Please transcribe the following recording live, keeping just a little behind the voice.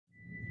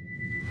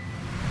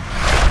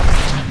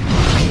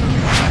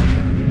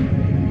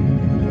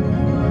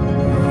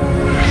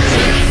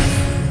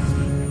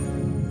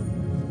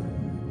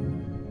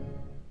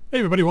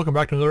everybody, welcome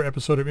back to another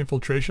episode of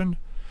Infiltration.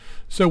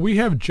 So we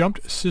have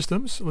jumped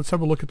systems. Let's have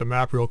a look at the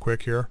map real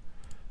quick here.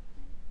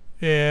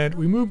 And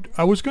we moved,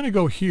 I was going to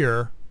go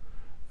here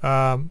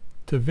to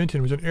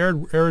Vinton. It was an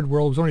arid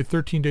world. It was only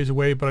 13 days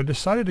away, but I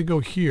decided to go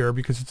here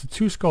because it's a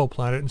 2-skull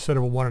planet instead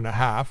of a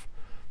 1.5.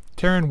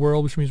 Terran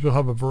world, which means we'll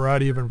have a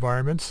variety of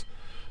environments.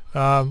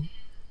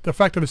 The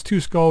fact that it's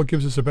 2-skull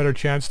gives us a better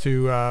chance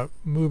to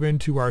move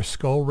into our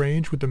skull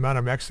range with the amount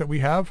of mechs that we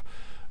have.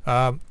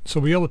 So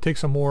we'll be able to take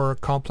some more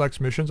complex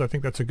missions. I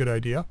think that's a good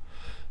idea.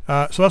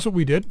 So that's what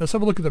we did. Let's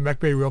have a look at the mech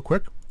bay real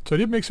quick. So I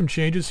did make some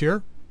changes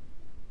here.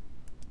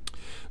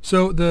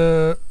 So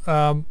the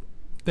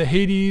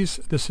Hades,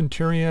 the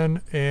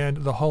Centurion, and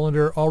the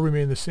Hollander all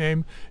remain the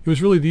same. It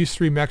was really these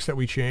 3 mechs that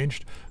we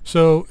changed.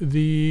 So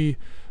the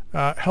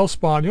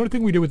Hellspawn, the only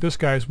thing we did with this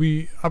guy is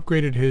we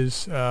upgraded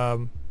his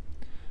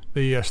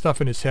the stuff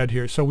in his head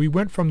here. So we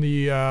went from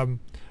the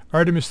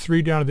Artemis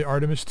 3 down to the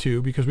Artemis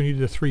 2 because we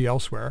needed a 3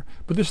 elsewhere.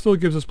 But this still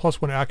gives us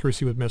 +1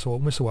 accuracy with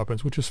missile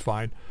weapons, which is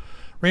fine.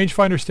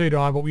 Rangefinder stayed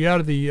on, but we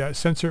added the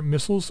sensor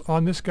missiles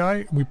on this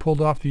guy. We pulled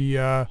off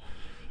the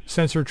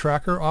sensor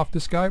tracker off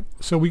this guy.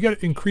 So we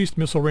get increased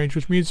missile range,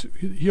 which means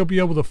he'll be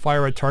able to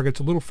fire at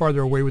targets a little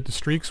farther away with the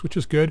streaks, which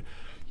is good.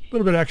 A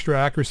little bit extra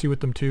accuracy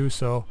with them too,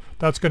 so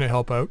that's going to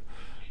help out.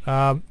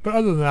 But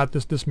other than that,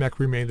 this mech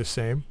remained the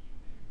same.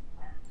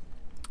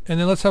 And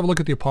then let's have a look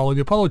at the Apollo.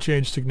 The Apollo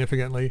changed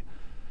significantly.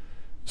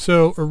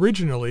 So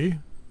originally,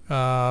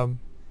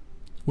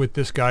 with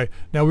this guy,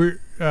 now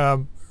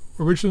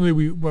originally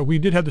we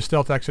did have the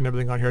Stealth X and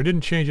everything on here. I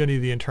didn't change any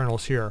of the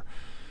internals here.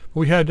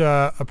 We had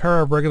a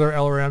pair of regular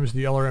LRMs,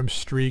 the LRM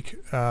Streak,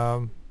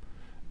 and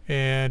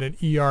an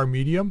ER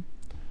medium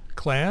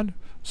clan.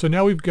 So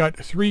now we've got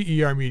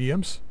 3 ER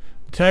mediums.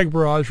 The Tag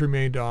Barrage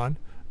remained on.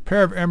 A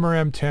pair of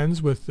MRM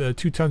 10s with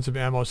 2 tons of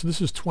ammo. So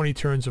this is 20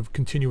 turns of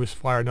continuous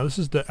fire. Now this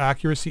is the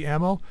accuracy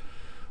ammo,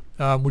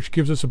 which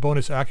gives us a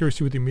bonus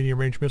accuracy with the medium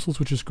range missiles,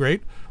 which is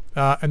great.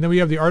 And then we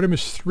have the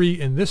Artemis 3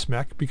 in this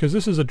mech. Because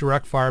this is a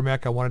direct fire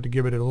mech, I wanted to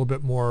give it a little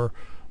bit more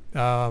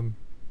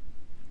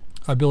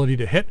ability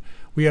to hit.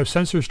 We have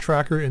sensors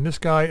tracker in this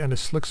guy and a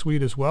slick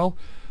suite as well.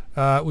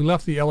 We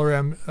left the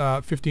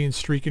LRM 15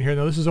 Streak in here.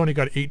 Now this has only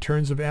got 8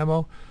 turns of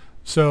ammo,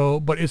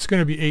 but it's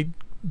going to be 8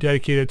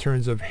 dedicated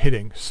turns of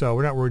hitting, so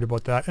we're not worried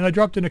about that. And I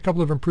dropped in a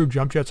couple of improved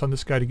jump jets on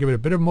this guy to give it a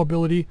bit of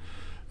mobility.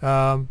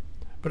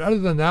 But other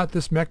than that,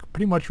 this mech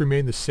pretty much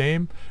remained the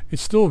same.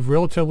 It's still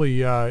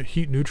relatively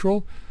heat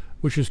neutral,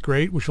 which is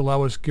great, which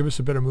will give us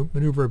a bit of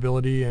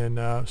maneuverability. And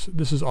so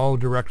this is all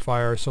direct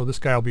fire, so this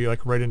guy will be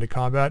like right into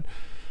combat.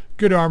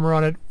 Good armor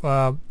on it.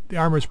 The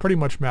armor is pretty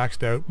much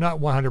maxed out,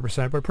 not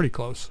 100%, but pretty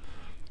close.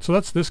 So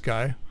that's this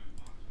guy.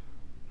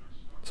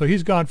 So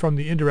he's gone from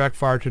the indirect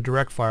fire to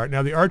direct fire.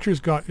 Now the Archer is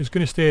going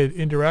to stay at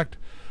indirect.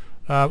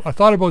 I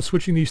thought about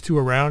switching these 2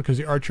 around because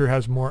the Archer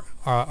has more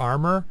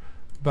armor,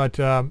 but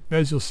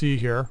as you'll see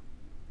here,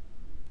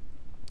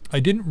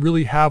 I didn't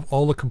really have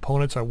all the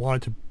components I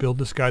wanted to build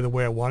this guy the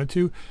way I wanted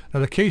to.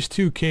 Now the Case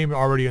 2 came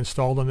already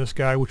installed on this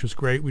guy, which was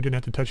great. We didn't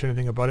have to touch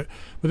anything about it.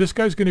 But this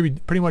guy's going to be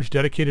pretty much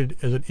dedicated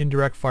as an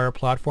indirect fire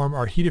platform.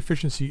 Our heat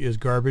efficiency is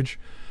garbage.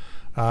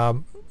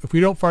 If we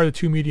don't fire the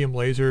 2 medium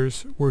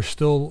lasers, we're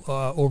still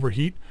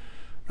overheat.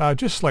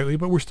 Just slightly,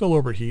 but we're still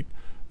overheat.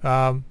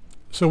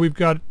 So we've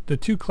got the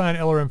 2 clan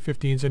LRM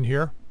 15s in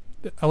here.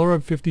 The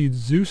LRM 50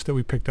 Zeus that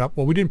we picked up.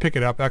 Well, we didn't pick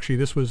it up. Actually,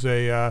 this was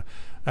a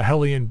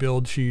Hellion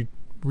build. She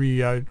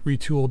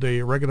retooled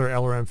a regular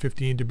LRM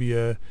 15 to be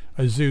a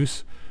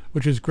Zeus,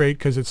 which is great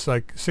because it's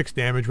like 6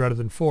 damage rather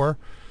than 4.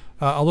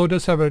 Although it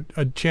does have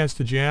a chance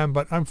to jam,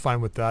 but I'm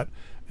fine with that.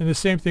 And the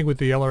same thing with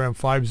the LRM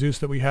 5 Zeus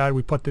that we had.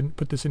 We put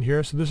this in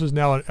here. So this is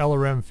now an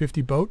LRM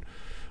 50 boat.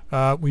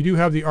 We do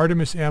have the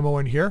Artemis ammo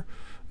in here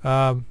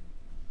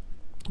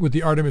with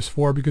the Artemis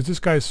 4 because this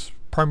guy's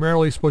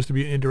primarily supposed to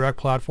be an indirect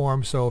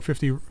platform. So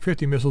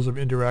 50 missiles of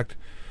indirect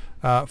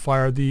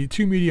fire. The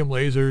 2 medium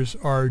lasers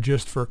are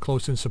just for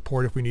close-in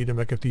support if we need them.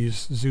 Like if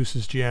these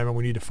Zeus's jam and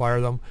we need to fire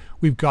them,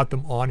 we've got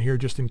them on here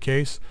just in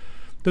case.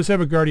 Does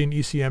have a Guardian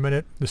ECM in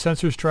it. The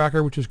sensors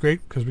tracker, which is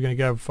great because we're going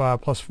to have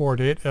 +4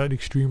 to hit at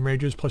extreme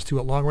ranges, +2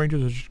 at long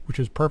ranges, which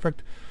is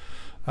perfect.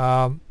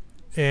 And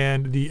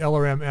the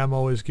LRM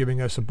ammo is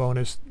giving us a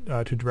bonus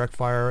to direct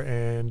fire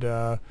and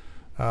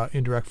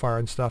indirect fire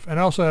and stuff. And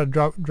I also had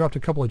dropped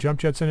a couple of jump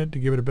jets in it to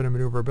give it a bit of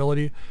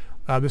maneuverability.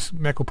 This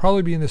mech will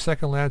probably be in the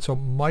second land, so it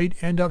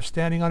might end up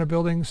standing on a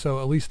building. So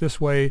at least this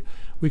way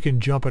we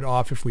can jump it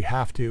off if we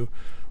have to.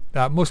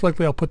 Most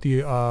likely I'll put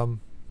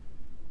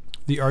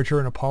the Archer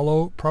and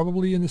Apollo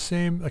probably in the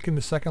same, like in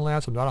the second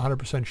lance. I'm not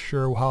 100%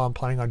 sure how I'm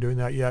planning on doing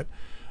that yet,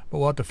 but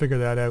we'll have to figure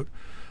that out.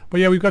 But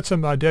yeah, we've got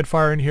some dead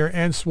fire in here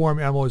and swarm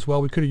ammo as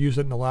well. We could have used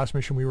it in the last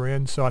mission we were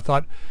in, so I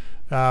thought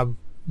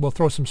we'll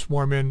throw some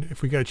swarm in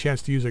if we get a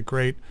chance to use it.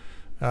 Great.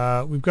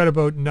 We've got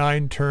about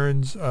 9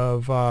 turns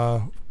of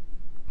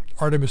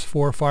Artemis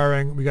 4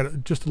 firing. We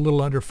got just a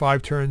little under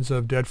 5 turns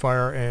of dead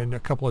fire and a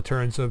couple of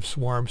turns of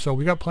swarm. So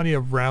we got plenty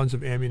of rounds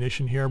of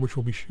ammunition here, which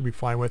should be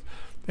fine with.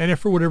 And if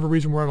for whatever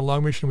reason we're on a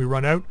long mission and we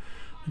run out,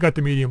 We've got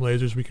the medium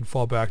lasers we can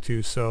fall back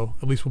to, so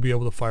at least we'll be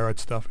able to fire at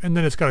stuff. And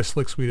then it's got a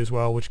slick suite as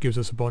well, which gives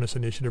us a bonus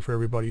initiative for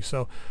everybody.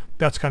 So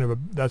that's kind of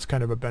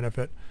a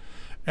benefit.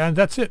 And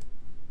that's it.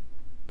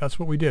 That's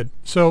what we did.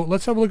 So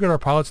let's have a look at our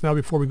pilots now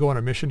before we go on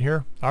a mission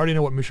here. I already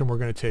know what mission we're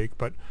going to take,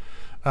 but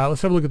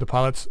let's have a look at the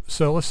pilots.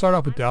 So let's start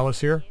off with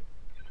Dallas here.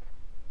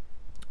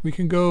 We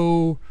can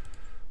go...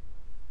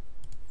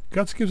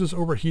 Guts gives us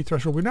overheat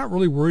threshold. We're not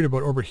really worried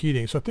about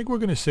overheating, so I think we're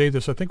going to save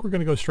this. I think we're going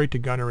to go straight to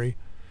gunnery.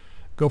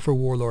 Go for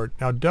Warlord.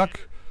 Now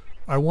Duck,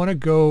 I want to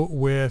go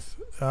with...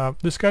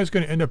 this guy's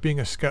going to end up being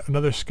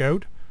another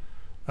scout.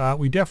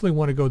 We definitely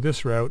want to go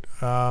this route.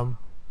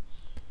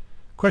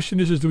 Question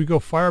is do we go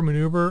fire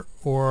maneuver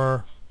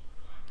or...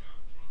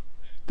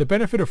 The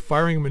benefit of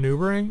firing and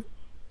maneuvering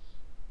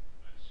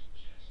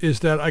is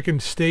that I can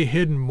stay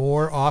hidden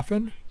more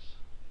often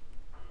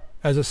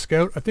as a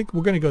scout. I think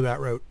we're going to go that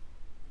route.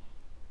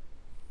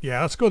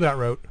 Yeah, let's go that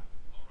route.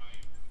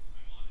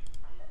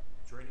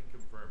 Training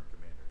confirmed,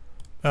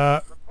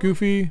 Commander.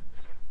 Goofy,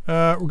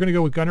 we're going to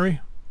go with gunnery.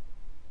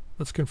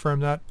 Let's confirm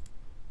that.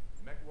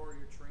 Mech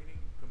warrior training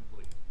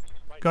complete.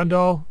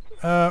 Gundal,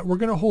 we're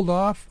going to hold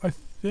off, I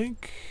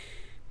think.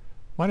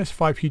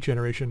 -5 heat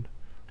generation.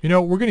 You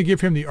know, we're going to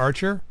give him the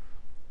archer,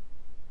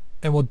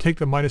 and we'll take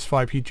the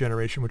 -5 heat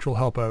generation, which will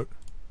help out.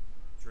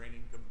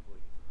 Training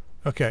complete.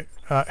 Okay,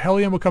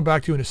 Hellion we'll come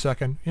back to in a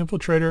second.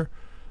 Infiltrator.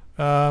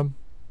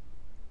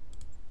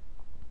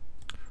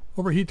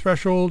 Overheat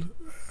threshold.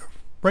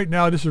 Right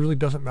now, this really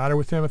doesn't matter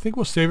with him. I think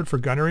we'll save it for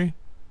gunnery.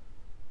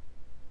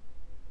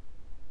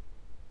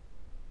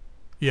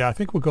 Yeah, I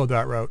think we'll go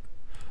that route.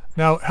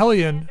 Now,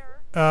 Hellion,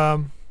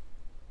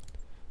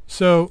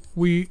 so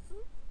when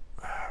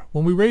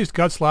we raised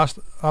Guts last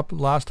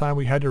time,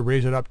 we had to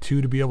raise it up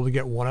 2 to be able to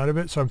get 1 out of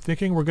it. So I'm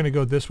thinking we're going to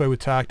go this way with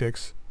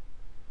tactics.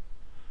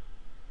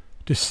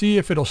 To see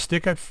if it'll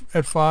stick at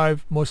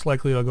 5, most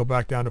likely it'll go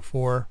back down to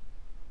 4.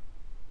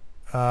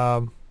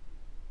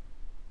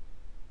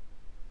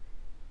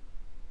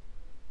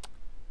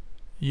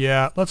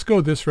 Yeah, let's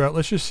go this route.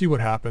 Let's just see what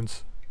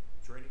happens.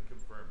 Training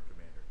confirmed,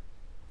 Commander.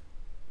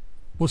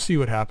 We'll see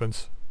what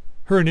happens.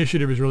 Her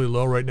initiative is really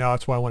low right now.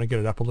 That's why I want to get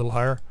it up a little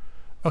higher.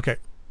 Okay.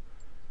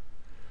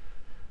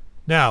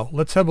 Now,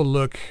 let's have a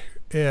look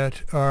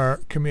at our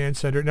command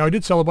center. Now, I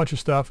did sell a bunch of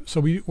stuff, so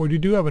we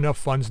do have enough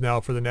funds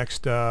now for the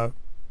next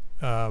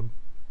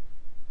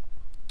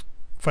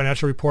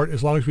financial report,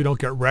 as long as we don't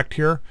get wrecked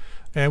here.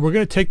 And we're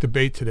going to take the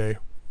bait today.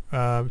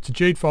 It's a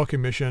Jade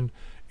Falcon mission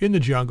in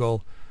the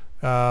jungle.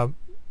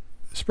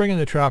 Springing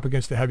the trap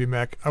against the heavy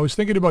mech. I was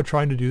thinking about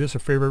trying to do this, a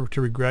favor to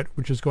regret,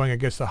 which is going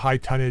against the high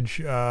tonnage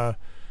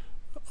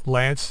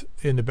lance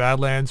in the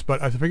Badlands,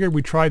 but I figured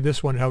we tried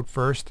this one out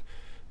first.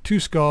 2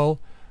 skull,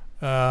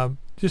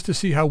 just to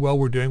see how well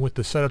we're doing with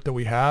the setup that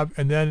we have,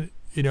 and then,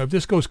 you know, if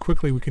this goes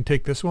quickly, we can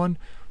take this one.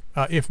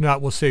 If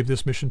not, we'll save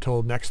this mission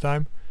till next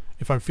time,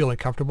 if I'm feeling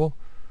comfortable.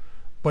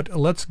 But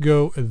let's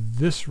go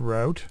this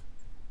route,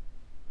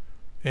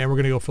 and we're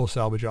going to go full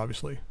salvage,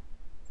 obviously.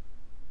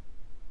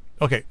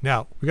 Okay,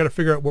 now we got to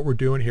figure out what we're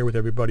doing here with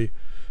everybody.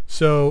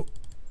 So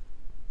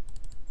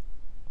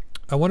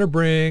I want to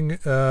bring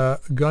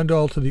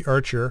Gundal to the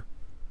archer.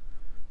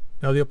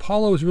 Now the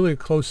Apollo is really a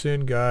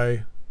close-in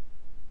guy.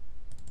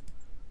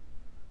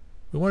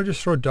 We want to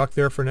just throw Duck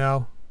there for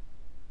now.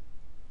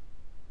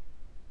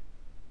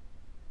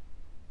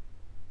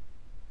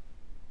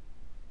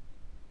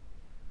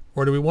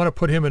 Or do we want to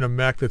put him in a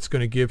mech that's going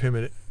to give him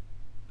an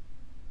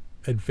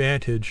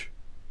advantage?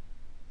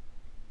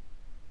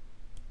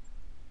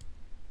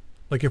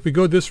 Like if we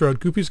go this route,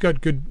 Goofy's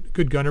got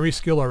good gunnery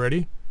skill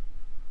already.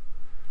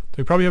 So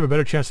we probably have a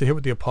better chance to hit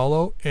with the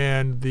Apollo,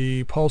 and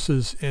the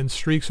pulses and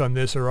streaks on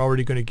this are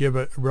already going to give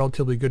a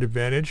relatively good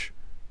advantage.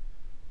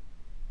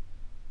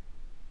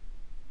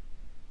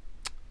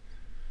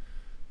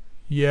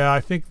 Yeah, I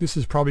think this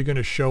is probably going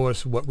to show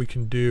us what we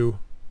can do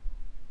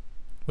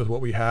with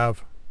what we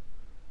have.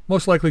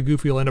 Most likely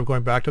Goofy will end up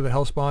going back to the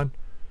Hellspawn.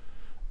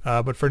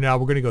 But for now,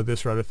 we're going to go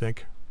this route, I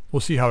think. We'll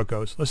see how it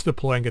goes. Let's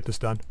deploy and get this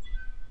done.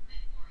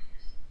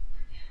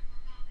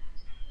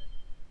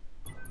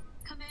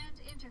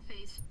 Command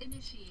interface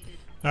initiated.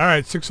 All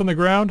right, 6 on the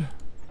ground.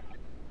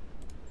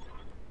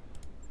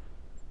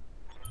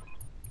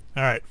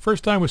 All right,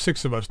 first time with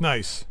 6 of us.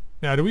 Nice.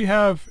 Now, do we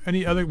have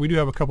any other... We do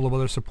have a couple of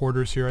other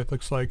supporters here, it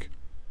looks like.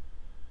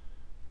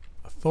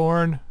 A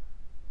Thorn.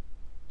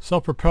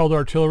 Self-propelled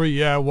artillery.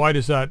 Yeah, why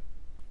does that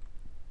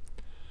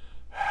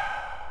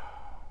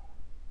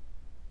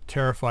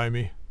terrify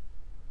me?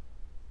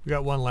 We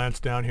got 1 lance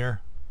down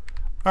here.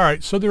 All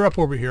right, so they're up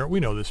over here. We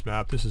know this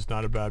map. This is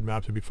not a bad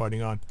map to be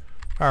fighting on.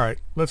 All right,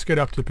 let's get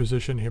up to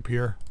position up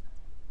here.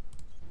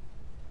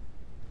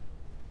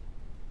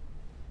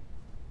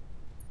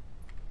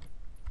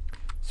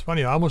 It's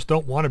funny, I almost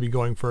don't want to be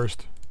going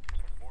first.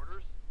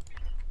 Orders?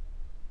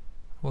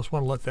 I almost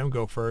want to let them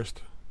go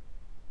first.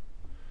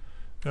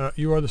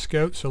 You are the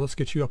scout, so let's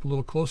get you up a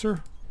little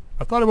closer.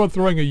 I thought about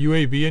throwing a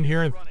UAV in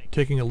here and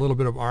taking a little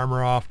bit of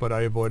armor off, but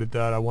I avoided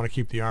that. I want to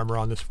keep the armor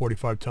on this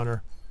 45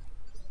 tonner.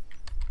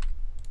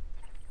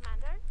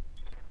 Commander?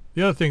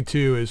 The other thing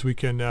too is we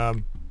can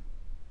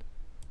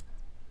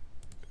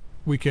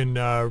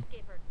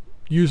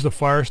use the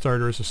fire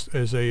starter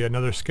as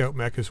another scout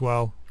mech as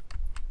well,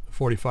 the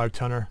 45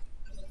 tonner.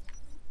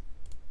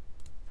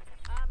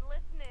 I'm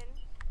listening.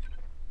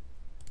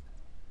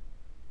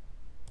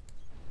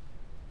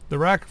 The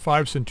Rack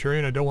 5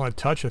 Centurion I don't want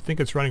to touch. I think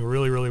it's running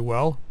really, really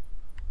well.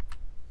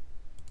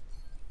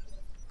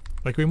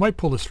 Like we might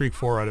pull the Streak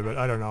 4 out of it.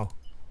 I don't know.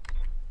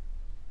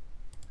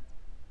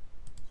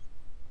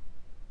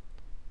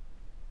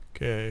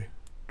 Okay.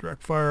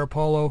 Direct fire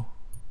Apollo.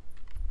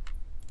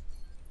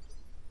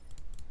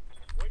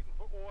 Waiting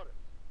for orders.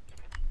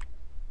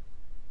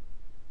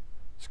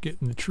 Let's get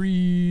in the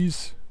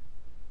trees.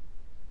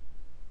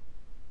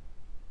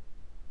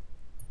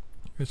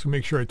 Just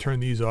make sure I turn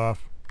these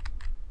off.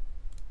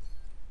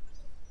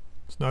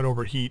 Let's not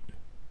overheat.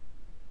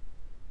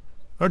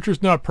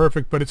 Archer's not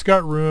perfect, but it's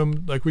got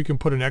room. Like we can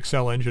put an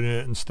XL engine in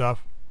it and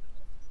stuff.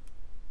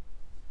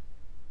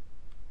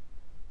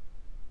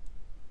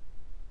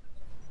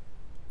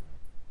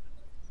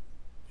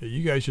 Yeah,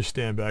 you guys just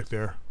stand back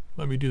there.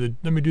 Let me do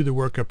the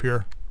work up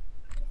here.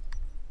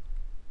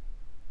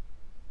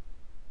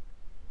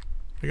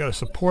 I got a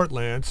support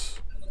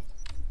lance.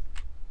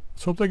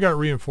 Let's hope they got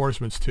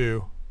reinforcements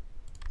too.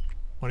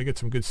 Want to get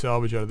some good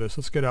salvage out of this.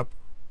 Let's get up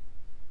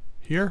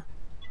here.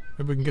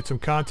 Maybe we can get some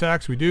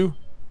contacts. We do.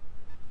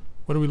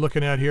 What are we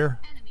looking at here?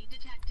 Enemy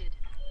detected.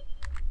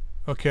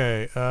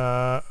 Okay,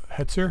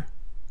 Hetzer.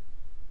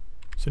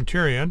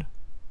 Centurion.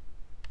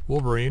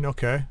 Wolverine,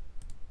 okay.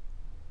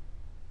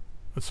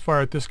 Let's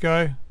fire at this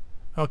guy.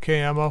 LK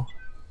ammo.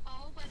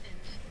 All weapons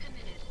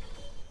committed.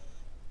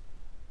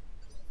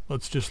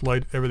 Let's just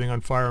light everything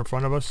on fire in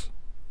front of us.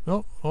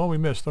 Oh, we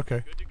missed.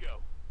 Okay. Good to go.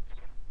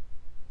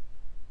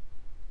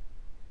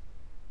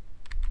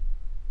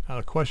 Now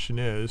the question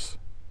is...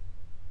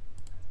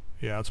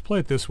 Yeah, let's play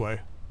it this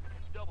way.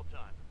 Double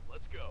time.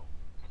 Let's go.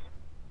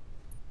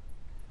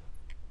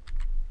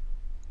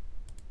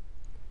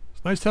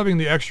 It's nice having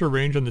the extra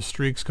range on the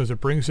streaks because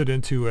it brings it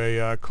into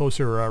a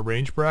closer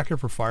range bracket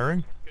for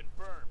firing.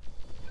 Confirmed.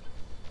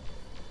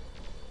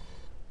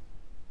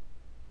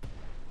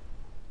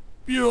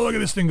 Beautiful, look at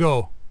this thing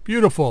go.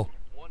 Beautiful.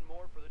 One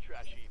more for the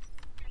trash heap.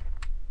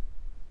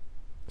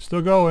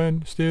 Still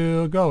going,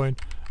 still going.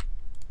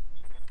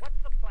 What's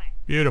the plan?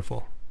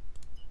 Beautiful.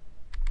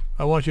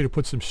 I want you to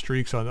put some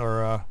streaks on,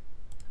 or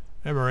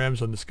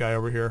MRMs on this guy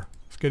over here.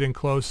 Let's get in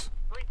close.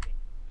 Briefing.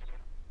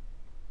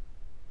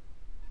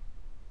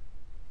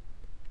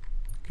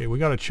 Okay, we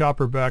got a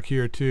chopper back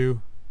here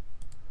too.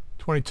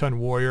 20-ton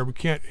warrior. We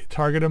can't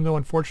target him though,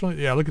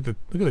 unfortunately. Yeah, look at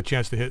the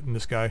chance to hit in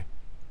this guy.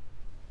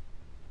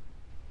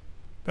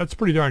 That's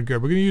pretty darn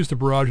good. We're gonna use the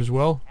barrage as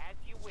well. As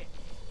you wish.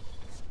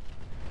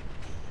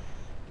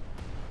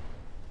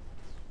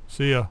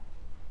 See ya.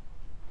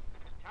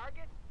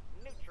 Target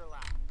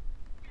neutralized.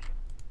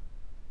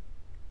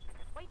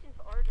 Waiting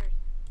for orders.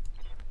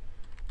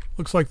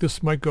 Looks like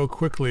this might go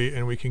quickly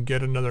and we can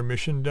get another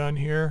mission done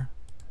here.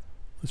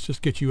 Let's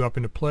just get you up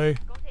into play.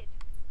 Got it.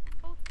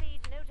 Full speed,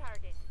 no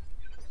target.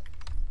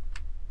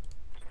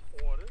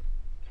 Orders.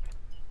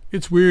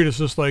 It's weird, it's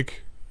just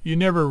like, you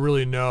never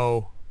really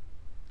know.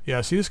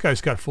 Yeah, see this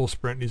guy's got full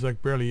sprint and he's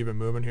like barely even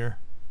moving here.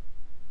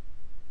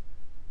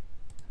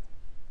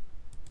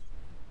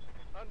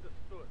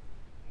 Understood.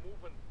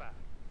 Moving fast.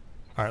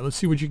 Alright, let's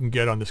see what you can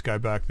get on this guy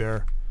back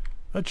there.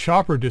 That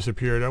chopper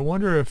disappeared. I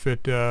wonder if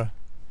it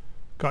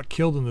got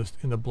killed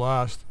in the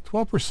blast.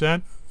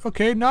 12%.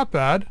 Okay, not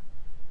bad.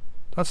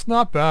 That's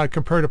not bad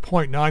compared to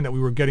 0.9 that we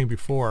were getting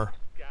before.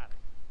 Got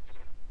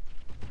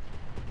it.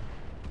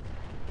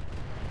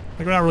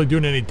 Like we're not really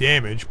doing any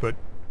damage, but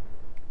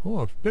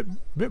oh, a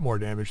bit more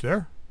damage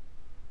there.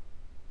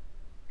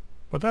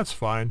 But that's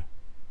fine.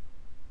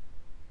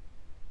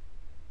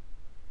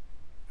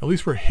 At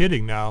least we're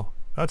hitting now.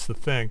 That's the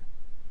thing.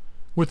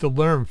 With the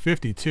Lerm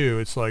 52,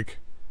 it's like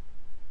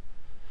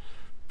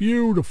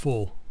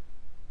beautiful.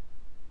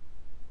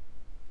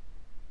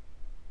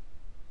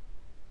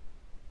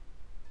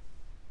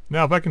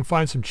 Now if I can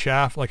find some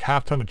chaff, like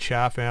half-ton of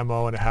chaff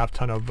ammo and a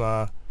half-ton of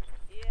Yeah.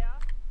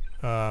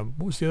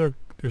 what was the other?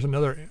 There's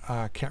another,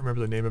 I can't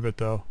remember the name of it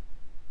though.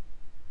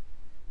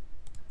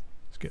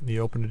 Let's get in the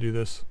open to do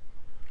this. A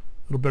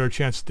little better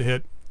chance to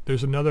hit.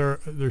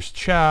 There's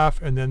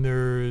chaff, and then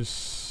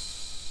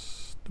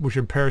there's, which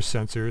impairs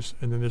sensors,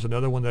 and then there's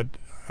another one that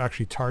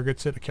actually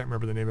targets it. I can't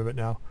remember the name of it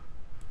now.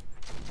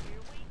 Here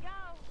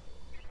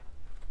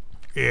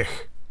we go.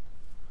 Ugh.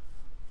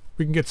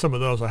 We can get some of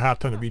those, a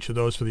half-ton of each of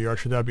those for the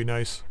Archer. That'd be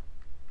nice.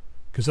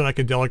 Because then I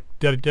can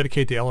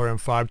dedicate the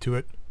LRM-5 to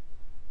it.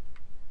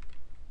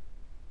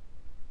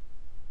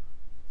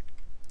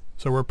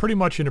 So we're pretty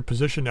much in a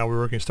position now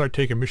where we can start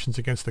taking missions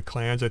against the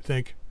clans, I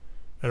think,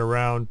 at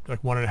around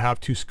like 1.5,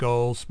 2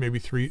 skulls, maybe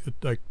 3,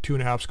 like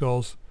 2.5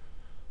 skulls.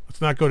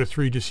 Let's not go to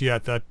 3 just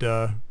yet.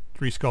 That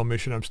 3 skull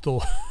mission I'm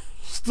still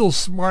still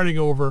smarting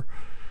over.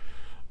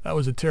 That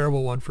was a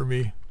terrible one for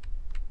me.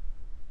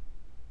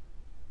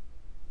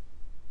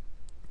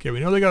 Okay, we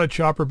know they got a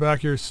chopper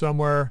back here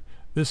somewhere.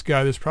 This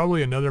guy, there's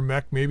probably another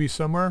mech maybe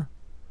somewhere.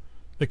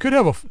 They could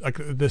have like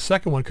the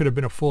second one could have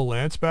been a full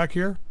lance back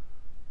here.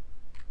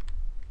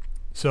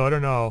 So I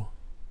don't know.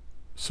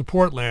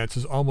 Support lance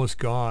is almost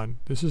gone.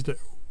 This is the...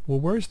 Well,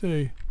 where's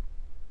the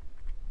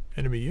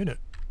enemy unit?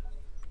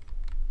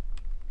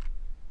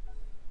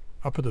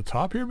 Up at the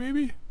top here,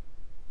 maybe?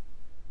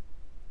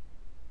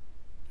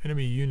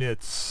 Enemy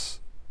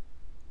units.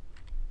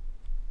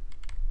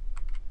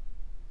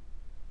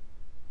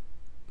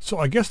 So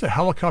I guess the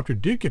helicopter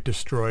did get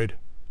destroyed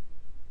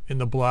in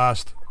the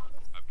blast.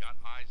 I've got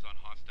eyes on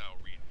hostile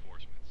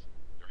reinforcements.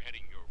 They're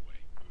heading your way.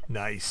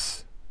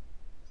 Nice.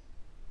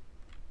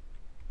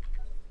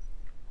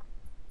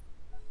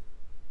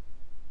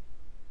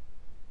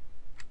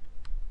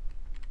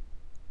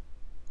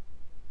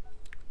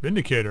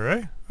 Vindicator,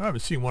 eh? I haven't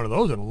seen one of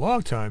those in a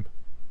long time.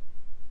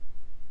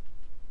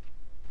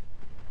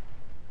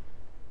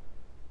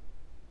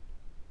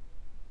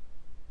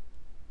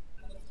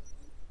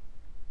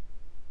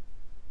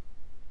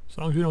 As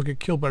long as we don't get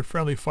killed by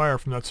friendly fire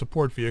from that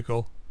support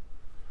vehicle,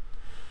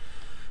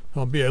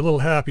 I'll be a little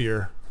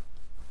happier.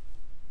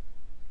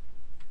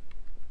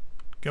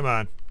 Come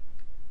on.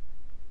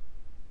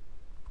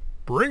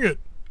 Bring it!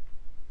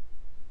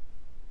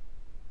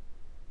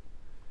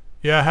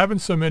 Yeah, having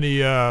so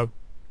many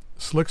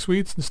slick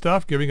suites and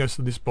stuff giving us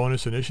this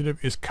bonus initiative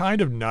is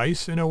kind of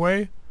nice in a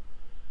way.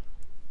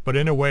 But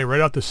in a way,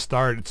 right out the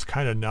start, it's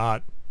kind of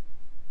not.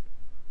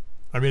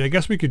 I mean, I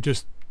guess we could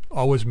just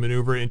always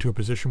maneuver into a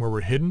position where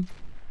we're hidden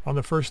on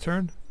the first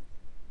turn.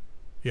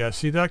 Yeah,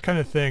 see that kind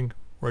of thing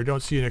where I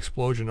don't see an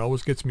explosion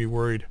always gets me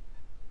worried.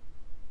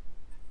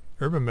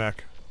 Urban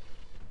mech.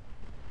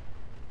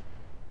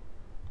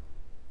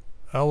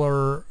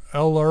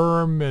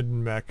 LRM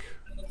mech.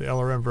 The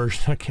LRM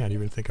version. I can't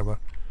even think of a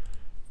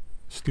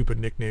stupid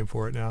nickname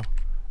for it now.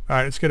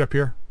 Alright, let's get up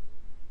here.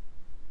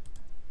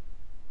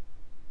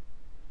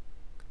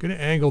 Gonna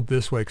angle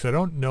this way because I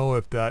don't know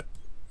if that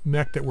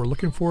mech that we're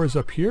looking for is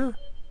up here.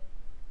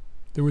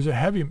 There was a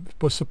heavy,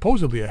 was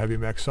supposedly a heavy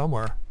mech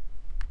somewhere.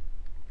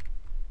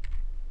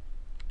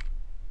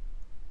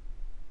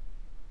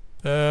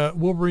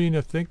 Wolverine,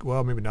 I think.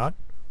 Well, maybe not.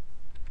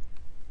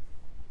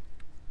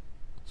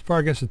 As far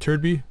against the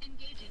Turdby.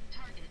 Engaging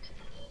target.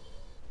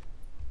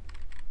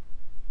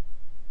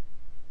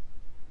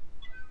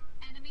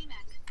 Enemy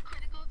mech.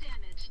 Critical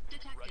damage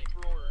Ready detected.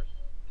 for orders.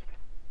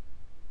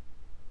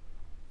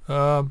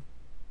 I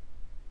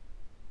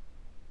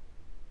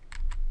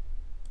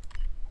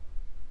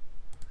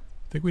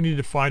think we need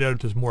to find out if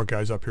there's more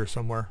guys up here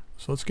somewhere.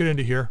 So let's get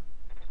into here.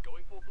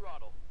 Going full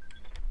throttle.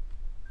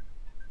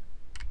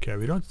 Okay,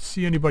 we don't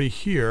see anybody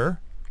here.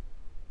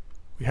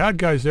 We had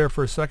guys there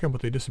for a second,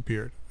 but they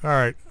disappeared.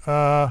 Alright,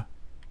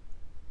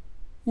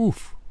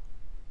 oof.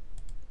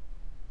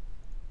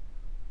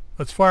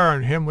 Let's fire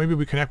on him. Maybe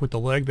we connect with the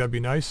leg. That'd be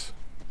nice.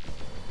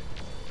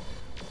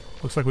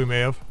 Looks like we may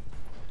have.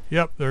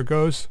 Yep, there it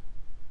goes.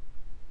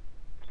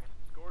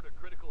 Scored a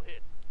critical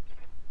hit.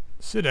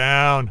 Sit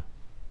down.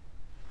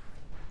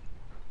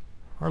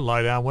 Or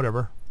lie down,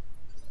 whatever.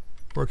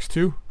 Works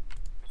too.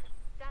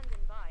 Standing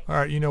by.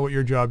 Alright, you know what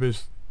your job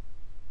is.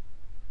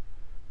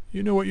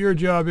 You know what your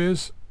job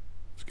is.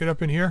 Let's get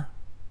up in here.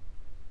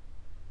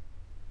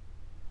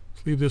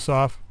 Let's leave this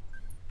off.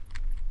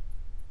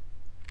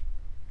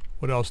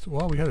 What else?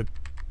 Well, we had a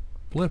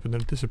blip and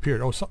then it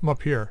disappeared. Oh, something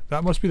up here.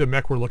 That must be the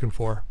mech we're looking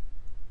for.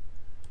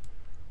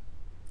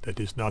 That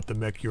is not the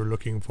mech you're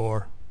looking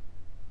for.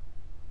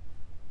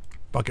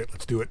 Bucket,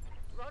 let's do it.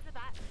 Roger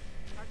that.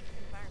 Target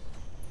confirmed.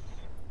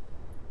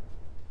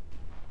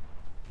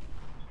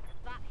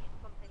 That hit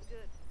something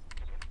good.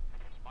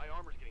 My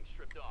armor's getting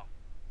stripped off.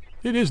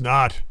 It is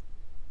not.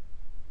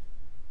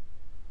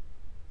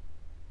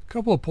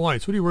 Couple of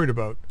points. What are you worried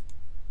about?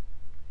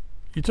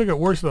 You took it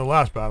worse than the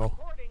last battle.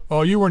 Boarding.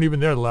 Oh, you weren't even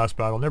there the last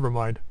battle. Never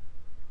mind.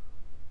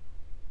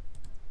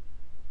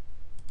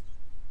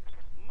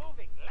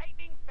 Moving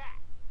lightning fast.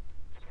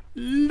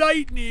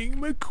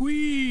 Lightning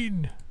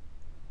McQueen!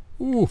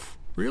 Oof.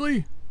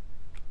 Really?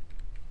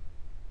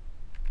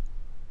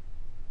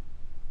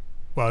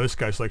 Wow, this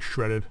guy's like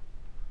shredded.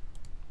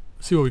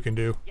 Let's see what we can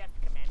do. Yes,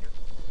 Commander.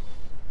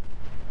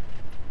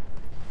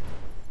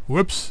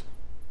 Whoops.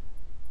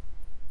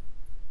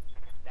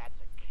 That's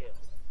a kill.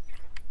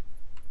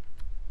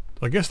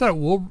 I guess that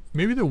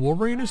maybe the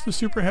Wolverine is the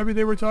super heavy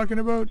they were talking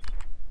about?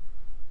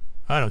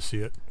 I don't see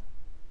it.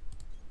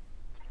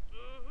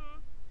 Mm-hmm.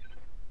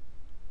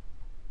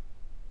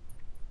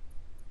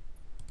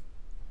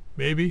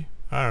 Maybe.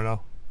 I don't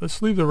know.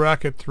 Let's leave the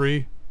rack at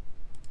 3.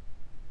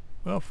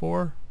 Well,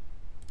 4.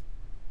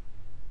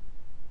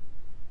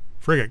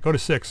 Frigate, go to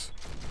 6.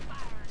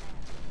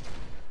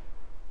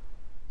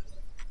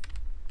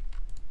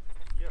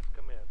 Yes,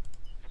 command.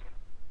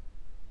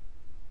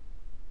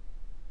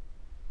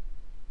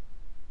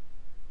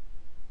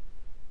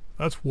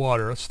 That's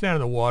water. Let's stand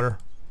in the water.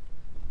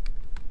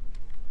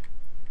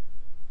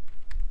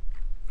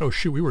 Oh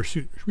shoot, we were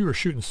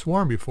shooting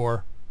swarm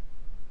before.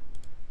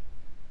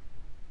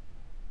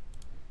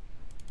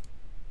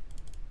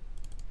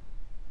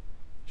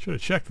 Should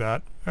have checked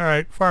that.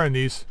 Alright, firing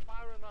these.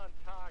 Firing on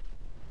target.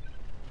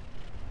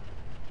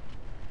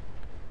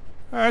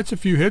 That's a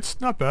few hits.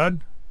 Not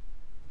bad.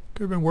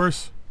 Could have been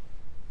worse.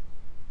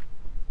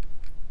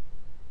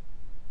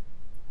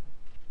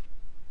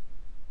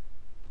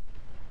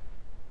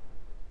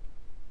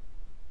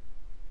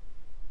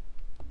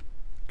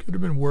 Could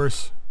have been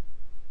worse.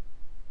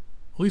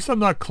 At least I'm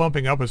not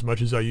clumping up as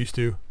much as I used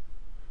to.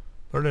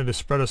 Starting to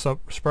spread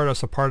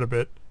us apart a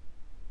bit.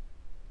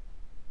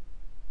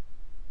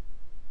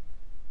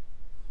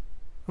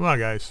 Come on,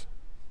 guys.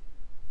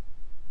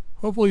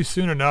 Hopefully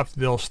soon enough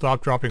they'll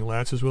stop dropping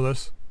lances with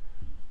us.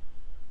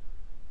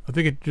 I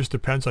think it just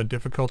depends on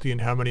difficulty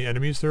and how many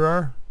enemies there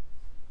are.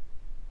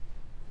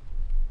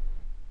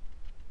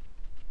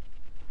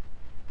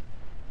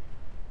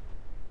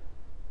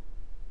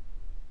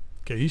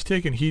 Okay, he's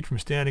taking heat from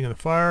standing in the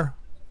fire.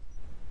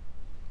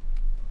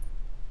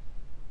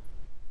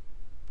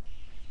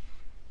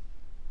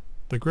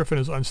 The Griffin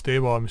is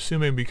unstable, I'm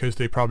assuming because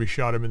they probably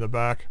shot him in the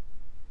back.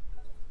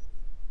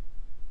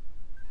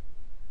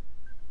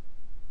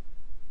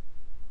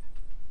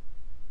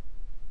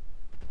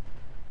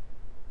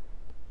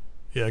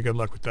 Yeah, good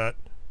luck with that.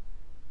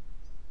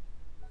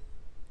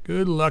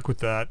 Good luck with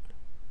that.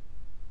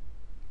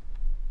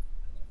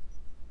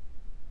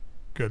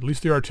 Good, at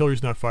least the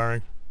artillery's not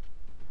firing.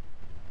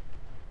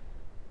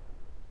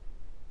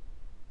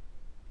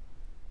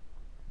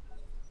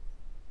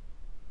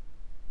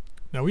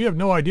 Now we have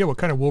no idea what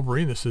kind of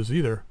Wolverine this is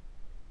either.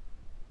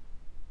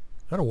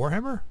 Is that a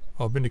Warhammer?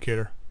 Oh,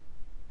 Vindicator.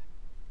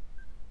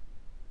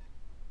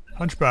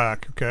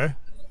 Hunchback, okay.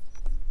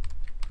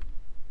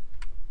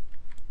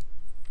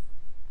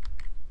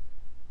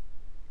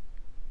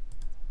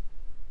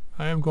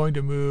 I am going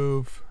to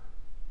move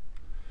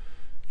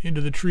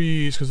into the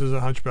trees because there's a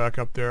hunchback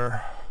up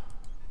there.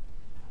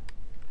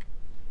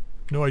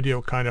 No idea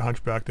what kind of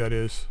hunchback that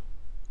is.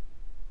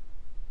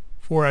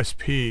 4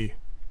 SP.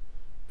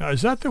 Now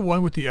is that the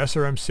one with the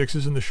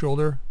SRM6s in the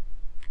shoulder?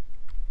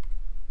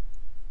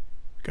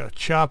 Got a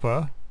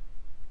Choppa.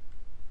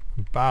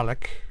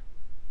 Balak.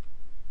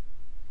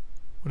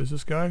 What is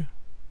this guy?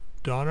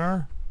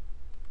 Donar?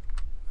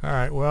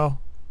 Alright, well.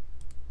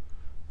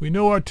 We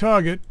know our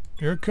target.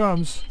 Here it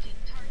comes.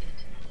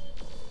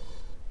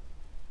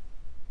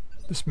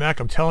 This Mac,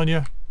 I'm telling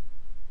you.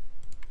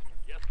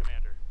 Yes,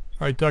 Commander.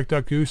 Alright, duck,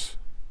 duck, goose.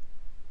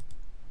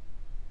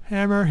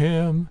 Hammer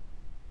him.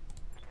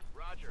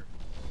 Roger.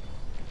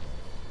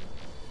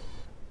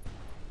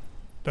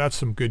 That's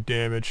some good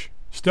damage.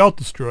 Stealth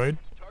destroyed.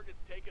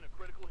 Target's taken a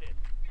critical hit.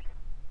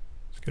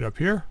 Let's get up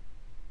here.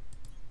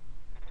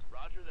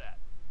 Roger that.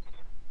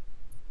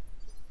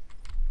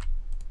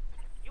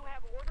 You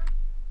have orders?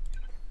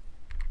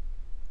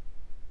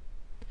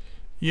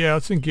 Yeah,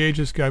 let's engage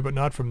this guy, but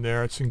not from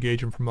there. Let's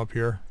engage him from up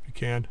here, if you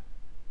can.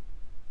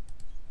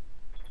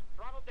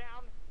 Throttle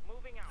down,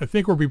 moving out. I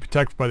think we'll be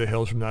protected by the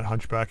hills from that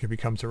hunchback if he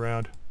comes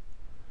around.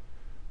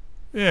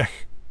 Ugh.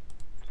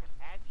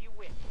 As you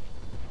wish.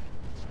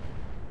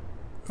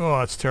 Oh,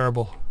 that's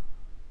terrible.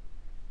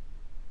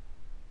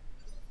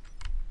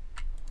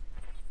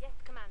 Yes,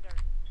 Commander.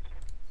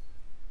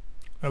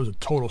 That was a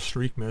total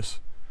streak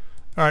miss.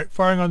 Alright,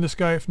 firing on this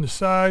guy from the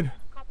side.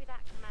 Copy that,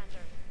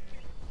 Commander.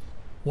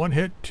 1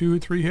 hit, 2,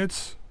 3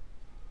 hits.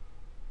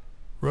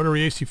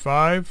 Rotary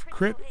AC5.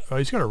 Crit. Oh,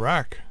 he's got a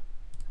rack.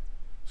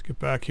 Let's get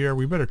back here.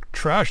 We better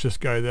trash this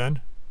guy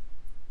then.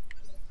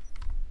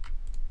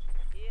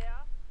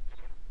 Yeah.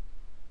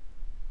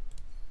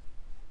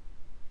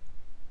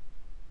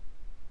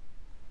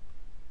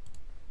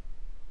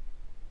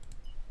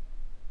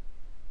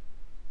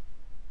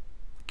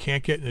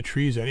 Can't get in the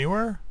trees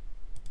anywhere?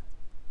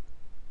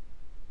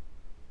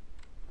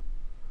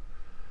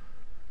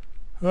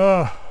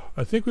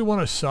 I think we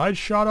want a side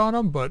shot on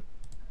him, but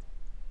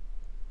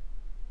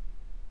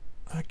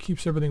that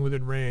keeps everything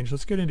within range.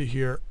 Let's get into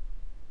here.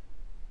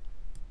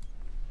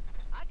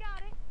 I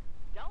got it.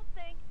 Don't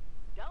think,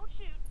 don't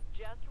shoot,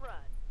 just run.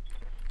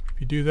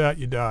 If you do that,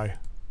 you die.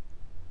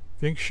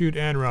 Think, shoot,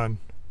 and run.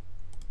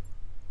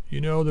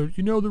 You know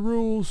the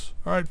rules.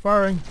 All right,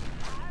 firing.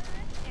 Fire at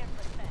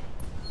everything.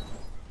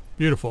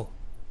 Beautiful.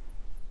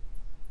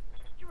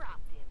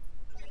 Dropped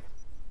him.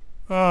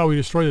 Oh, we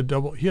destroyed a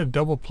double. He had a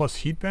double plus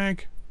heat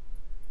bank.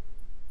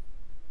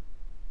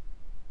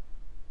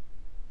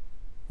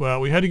 Well,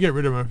 we had to get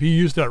rid of him. If he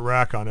used that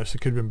rack on us,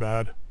 it could have been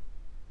bad.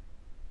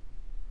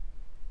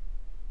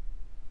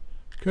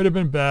 Could have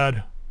been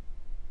bad.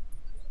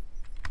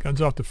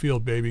 Guns off the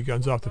field, baby.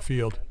 Guns off the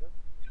field.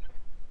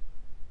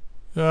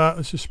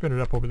 Let's just spin it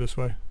up over this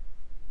way.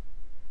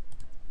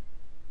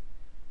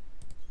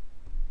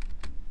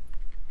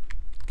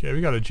 Okay, we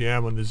got a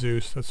jam on the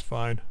Zeus. That's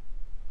fine.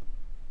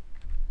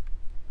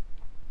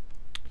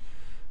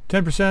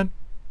 10%,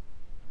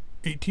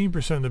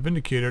 18% on the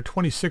Vindicator,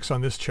 26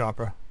 on this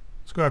chopper.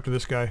 Let's go after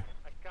this guy.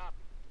 I copy.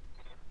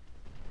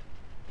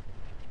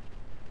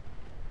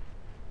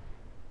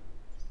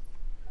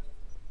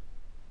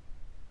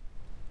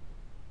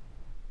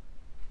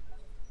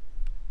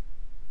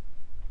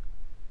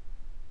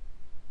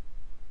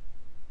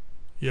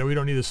 Yeah, we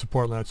don't need the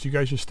support lance. You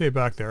guys just stay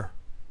back there.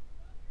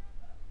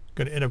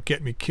 Gonna end up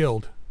getting me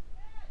killed.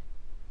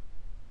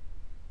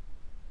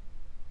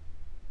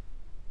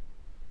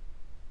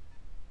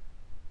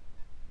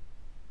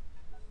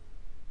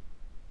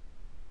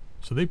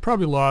 So they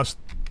probably lost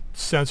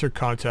sensor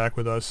contact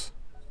with us.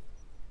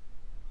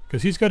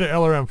 Because he's got an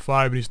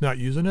LRM-5 but he's not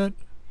using it.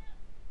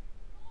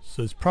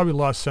 So it's probably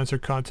lost sensor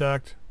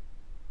contact.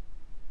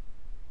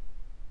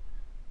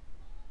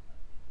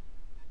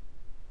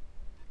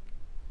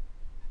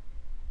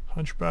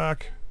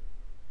 Hunchback.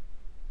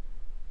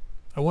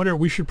 I wonder,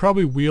 we should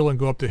probably wheel and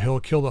go up the hill,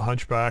 kill the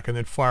Hunchback, and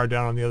then fire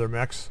down on the other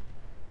mechs.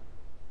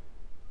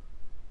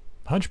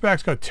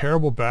 Hunchback's got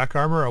terrible back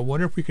armor. I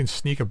wonder if we can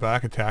sneak a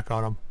back attack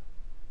on him.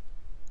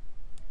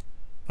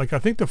 Like, I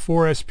think the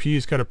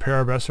 4SP's got a pair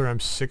of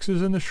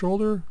SRM-6s in the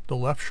shoulder, the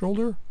left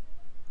shoulder,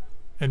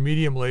 and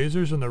medium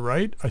lasers in the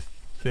right, I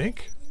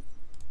think.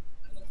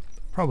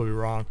 Probably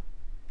wrong.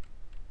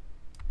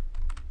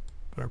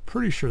 But I'm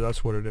pretty sure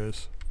that's what it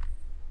is.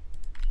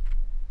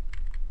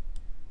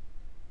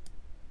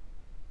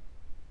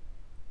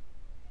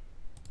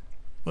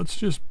 Let's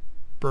just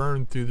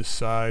burn through the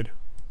side.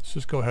 Let's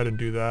just go ahead and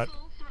do that.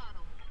 Full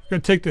throttle. We're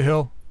going to take the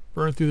hill,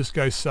 burn through this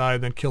guy's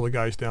side, then kill the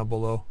guys down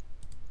below.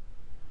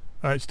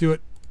 Alright, let's do it.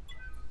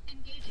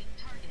 Engaging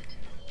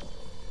target.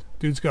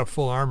 Dude's got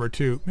full armor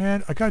too.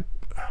 Man,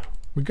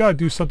 we got to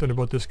do something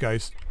about this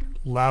guy's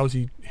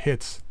lousy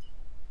hits.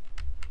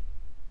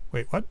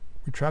 Wait, what?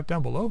 We trapped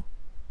down below?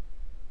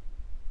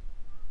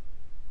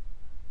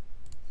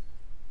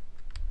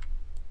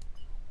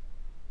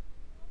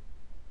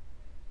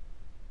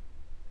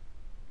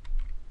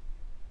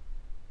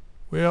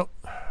 Well,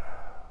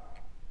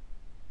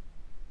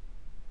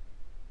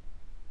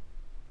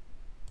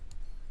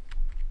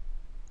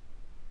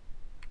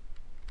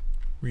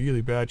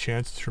 really bad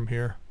chances from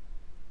here.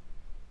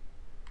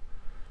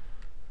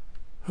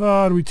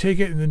 Do we take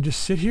it and then just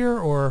sit here,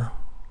 or?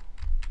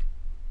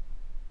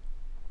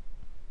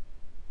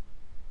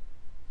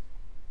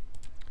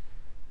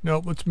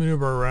 Nope, let's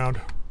maneuver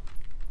around.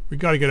 We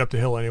got to get up the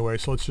hill anyway,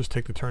 so let's just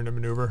take the turn to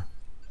maneuver.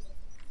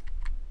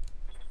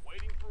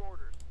 Waiting for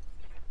orders.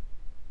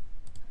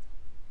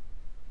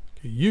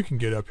 Okay, you can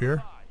get up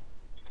here.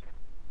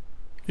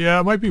 Yeah,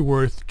 it might be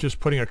worth just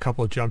putting a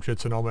couple of jump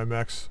jets in all my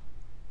mechs.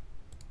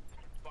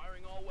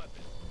 Firing all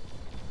weapons.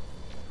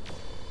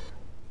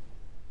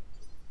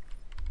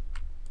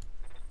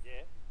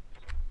 Yeah.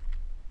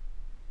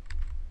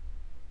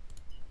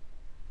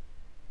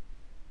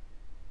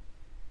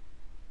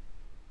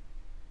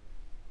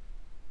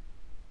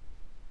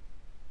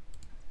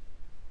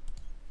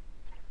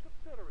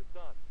 Consider it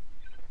done.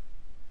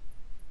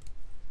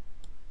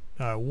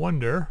 I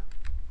wonder.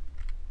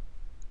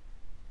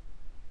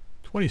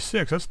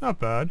 26, that's not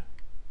bad.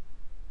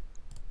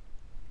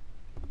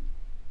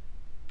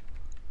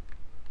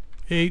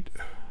 8,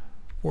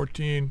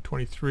 14,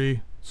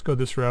 23. Let's go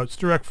this route. It's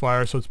direct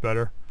fire, so it's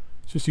better.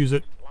 Let's just use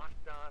it.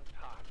 Locked on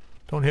top.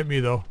 Don't hit me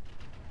though.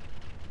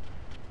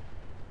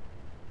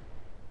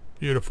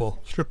 Beautiful.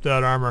 Strip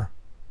that armor.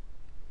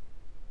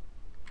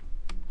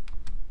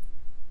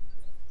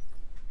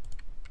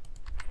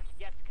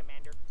 Yes,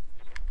 Commander.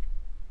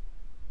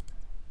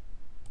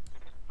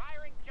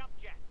 Firing jump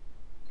jet.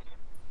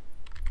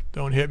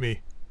 Don't hit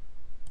me.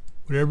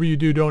 Whatever you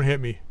do, don't hit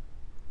me.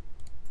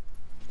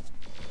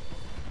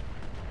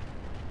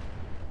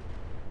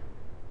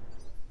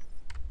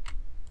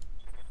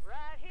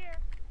 Right here.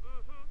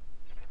 Mm-hmm.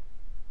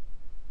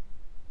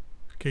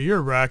 Okay,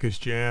 your rack is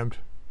jammed.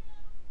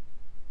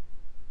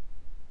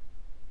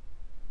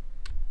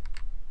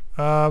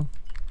 Let's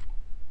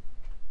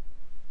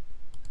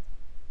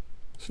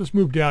just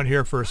move down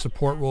here for a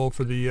support role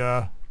for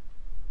the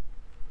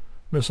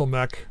missile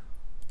mech.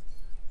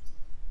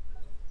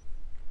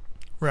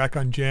 Rack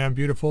on jam,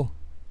 beautiful.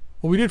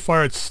 Well, we did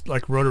fire at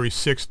like rotary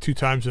 6 2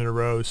 times in a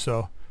row,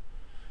 so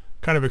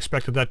kind of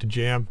expected that to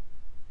jam.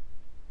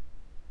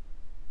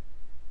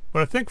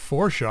 But I think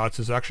 4 shots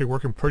is actually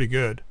working pretty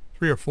good.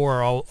 3 or 4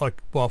 are all,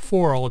 like, well,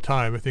 4 all the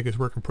time I think is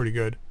working pretty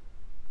good.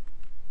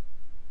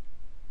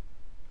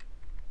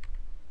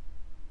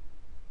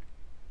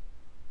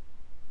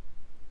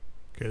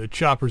 Okay, the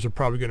choppers are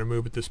probably going to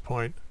move at this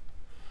point.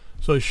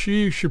 So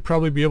she should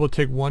probably be able to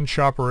take 1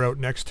 chopper out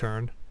next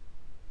turn.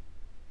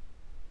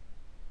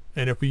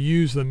 And if we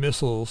use the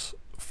missiles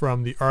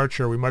from the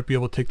Archer, we might be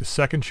able to take the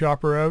 2nd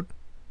chopper out.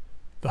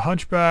 The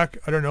Hunchback,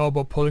 I don't know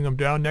about pulling him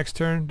down next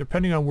turn.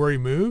 Depending on where he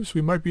moves,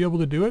 we might be able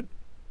to do it.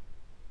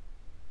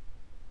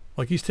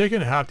 Like, he's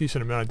taking a half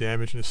decent amount of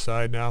damage in his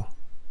side now.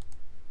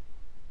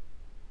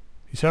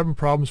 He's having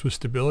problems with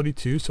stability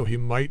too, so he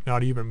might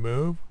not even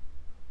move.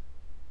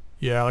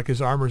 Yeah, like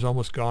his armor's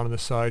almost gone on the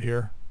side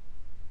here.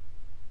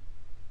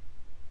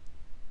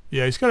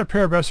 Yeah, he's got a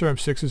pair of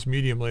SRM-6's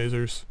medium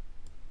lasers.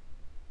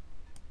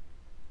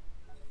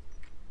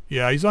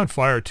 Yeah, he's on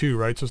fire too,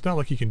 right? So it's not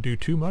like he can do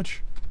too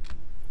much.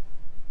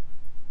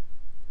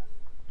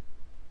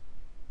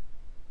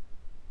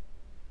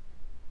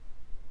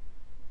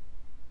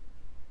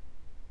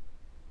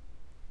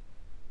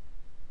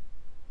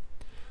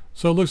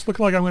 So it looks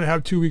like I'm going to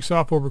have 2 weeks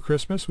off over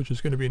Christmas, which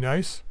is going to be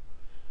nice.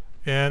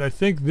 And I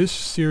think this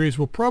series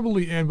will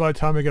probably end by the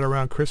time I get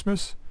around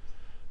Christmas.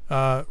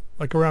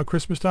 Like around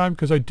Christmas time,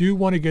 because I do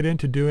want to get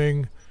into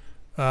doing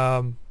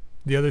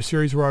the other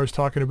series where I was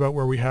talking about,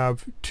 where we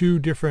have two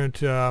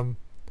different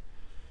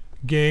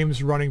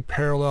games running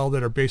parallel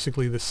that are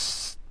basically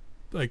this,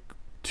 like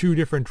two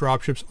different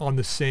dropships on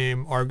the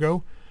same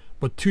Argo,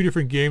 but two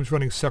different games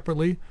running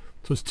separately.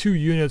 So it's two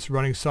units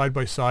running side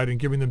by side and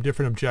giving them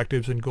different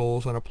objectives and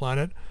goals on a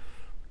planet.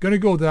 Gonna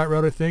go that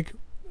route, I think.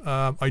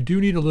 I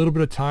do need a little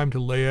bit of time to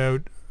lay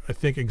out, I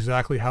think,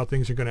 exactly how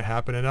things are going to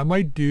happen, and I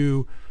might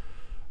do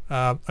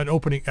an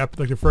opening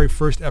like the very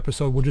first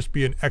episode will just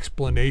be an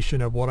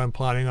explanation of what I'm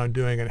planning on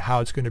doing and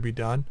how it's going to be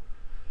done.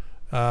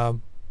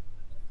 And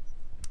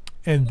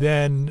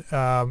then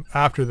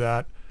after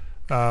that,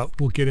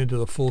 we'll get into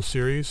the full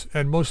series,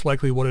 and most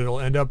likely what it'll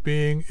end up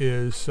being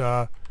is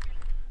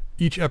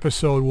each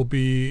episode will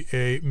be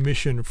a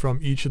mission from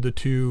each of the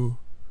two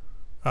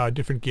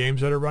different games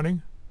that are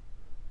running.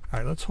 All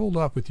right, let's hold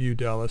off with you,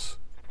 Dallas.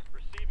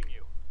 Receiving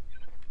you.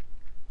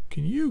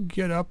 Can you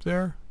get up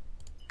there?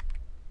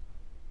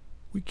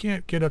 We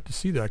can't get up to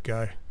see that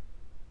guy.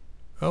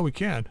 Oh, we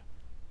can.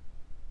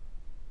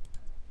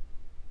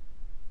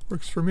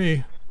 Works for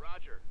me.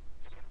 Roger.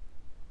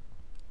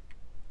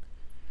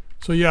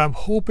 So yeah, I'm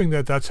hoping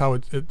that that's how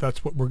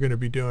that's what we're going to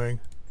be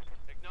doing.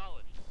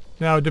 Acknowledged.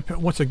 Now,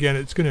 once again,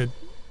 it's going to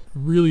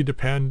really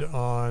depend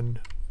on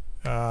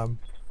Waiting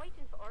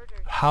for orders.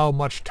 how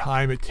much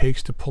time it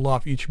takes to pull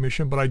off each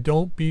mission. But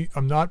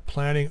I'm not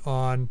planning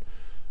on.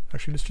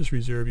 Actually, let's just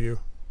reserve you.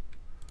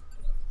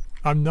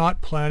 I'm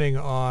not planning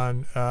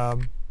on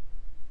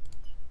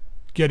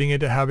getting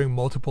into having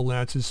multiple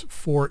lances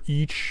for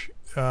each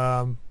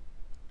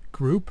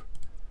group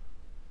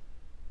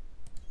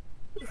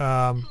Full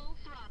throttle.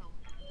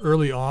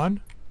 early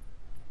on.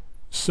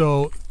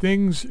 So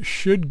things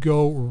should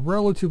go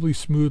relatively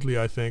smoothly,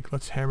 I think.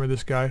 Let's hammer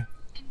this guy.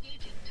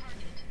 Engaging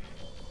target.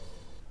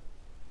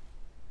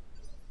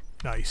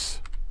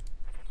 Nice.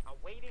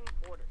 Awaiting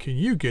orders. Can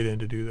you get in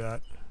to do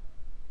that?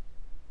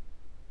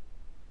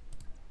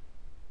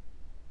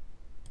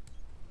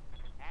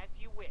 As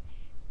you wish.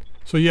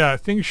 So yeah,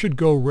 things should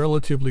go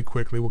relatively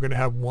quickly. We're going to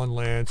have one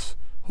lance.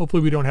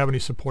 Hopefully we don't have any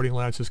supporting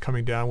lances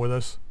coming down with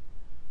us.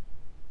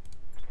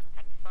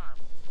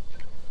 Confirmed.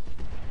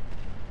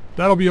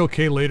 That'll be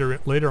okay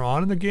later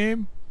on in the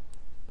game,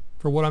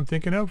 for what I'm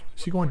thinking of.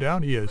 Is he going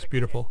down? He is.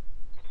 Beautiful.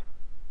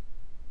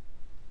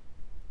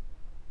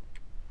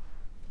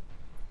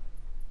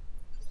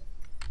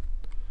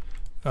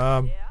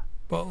 Yeah.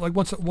 But like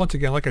once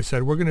again, like I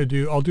said,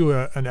 I'll do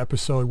an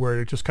episode where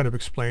it just kind of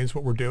explains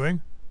what we're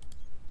doing,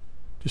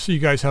 just so you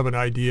guys have an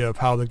idea of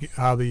how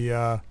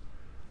the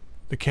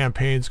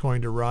campaign's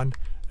going to run.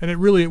 And it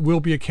will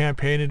be a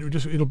campaign, and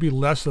it'll be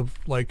less of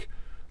like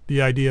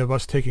the idea of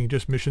us taking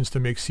just missions to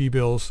make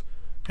C-bills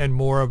and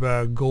more of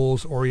a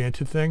goals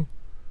oriented thing,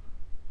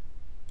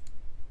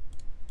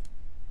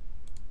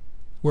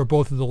 where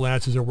both of the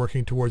lances are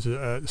working towards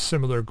a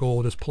similar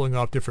goal, just pulling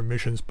off different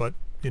missions, but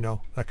you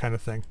know, that kind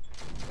of thing.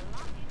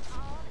 Lock it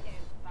on and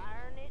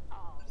firing it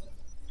all.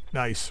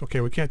 Nice. Okay,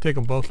 we can't take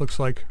them both, looks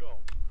like. Go.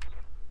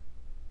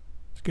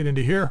 Let's get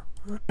into here.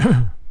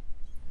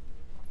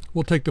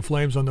 We'll take the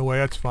flames on the way,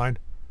 that's fine.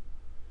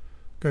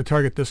 Gonna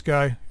target this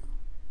guy.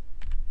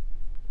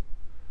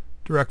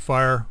 Direct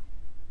fire.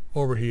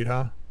 Overheat,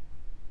 huh?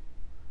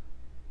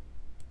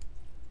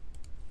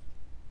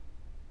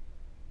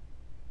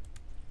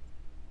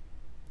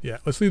 Yeah,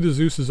 let's leave the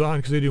Zeus's on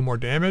because they do more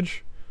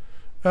damage.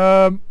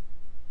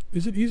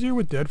 Is it easier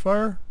with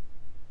Deadfire?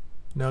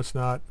 No, it's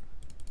not.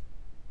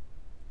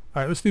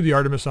 Alright, let's leave the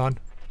Artemis on.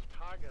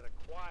 Target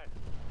acquired.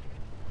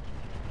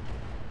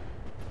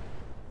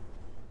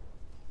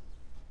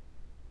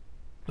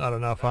 Not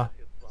enough, huh? That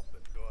hit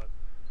something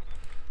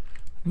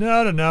good.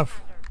 Not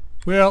enough.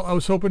 Well, I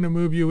was hoping to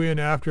move you in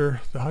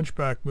after the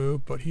Hunchback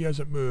move, but he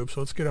hasn't moved,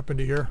 so let's get up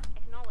into here.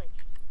 Acknowledged.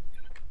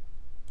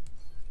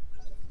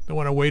 Don't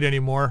want to wait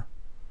anymore.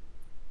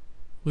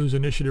 Lose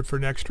initiative for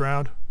next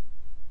round.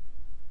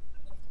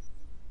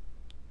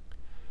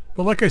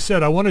 But like I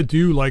said, I want to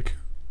do like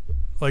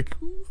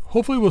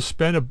hopefully we'll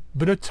spend a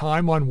bit of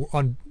time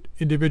on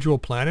individual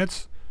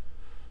planets.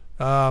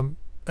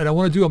 And I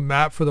want to do a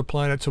map for the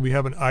planet so we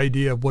have an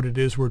idea of what it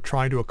is we're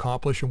trying to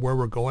accomplish and where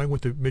we're going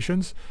with the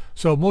missions.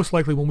 So most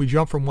likely when we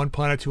jump from one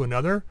planet to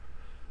another,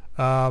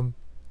 for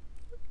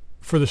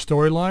the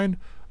storyline,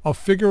 I'll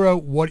figure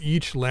out what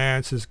each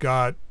lance has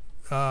got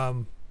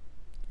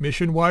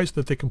mission-wise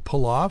that they can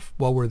pull off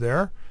while we're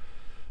there.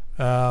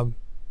 And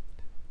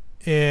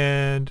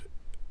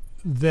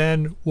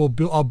then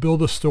I'll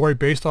build a story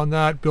based on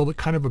that,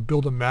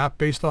 build a map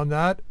based on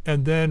that,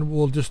 and then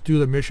we'll just do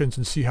the missions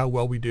and see how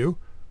well we do.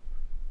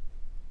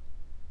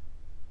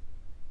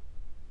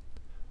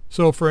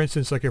 So for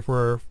instance, like if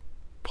we're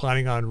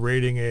planning on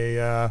raiding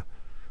a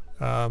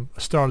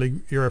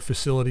Starleague era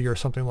facility or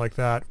something like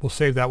that, we'll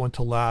save that one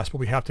to last, but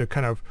we have to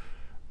kind of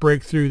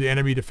break through the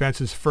enemy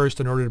defenses first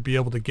in order to be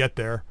able to get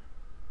there.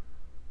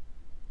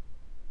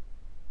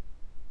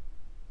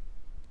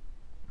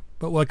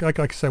 But like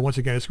I said, once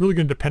again, it's really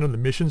going to depend on the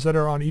missions that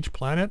are on each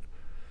planet.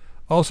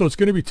 Also, it's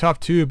going to be tough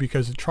too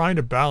because trying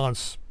to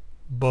balance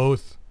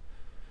both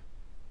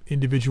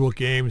individual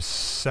games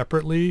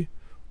separately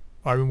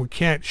I mean, we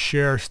can't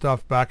share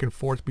stuff back and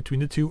forth between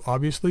the two,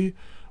 obviously,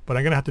 but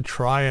I'm gonna have to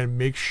try and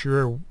make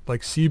sure,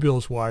 like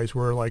C-bills wise,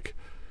 we're like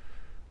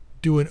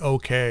doing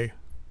okay.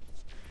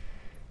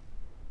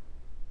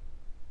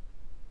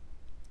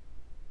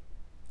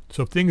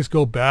 So if things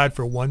go bad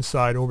for one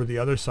side over the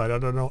other side, I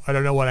don't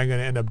know what I'm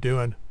gonna end up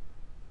doing,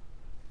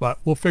 but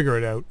we'll figure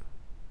it out.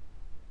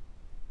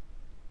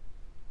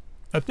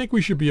 I think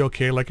we should be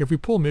okay. Like if we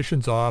pull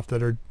missions off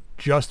that are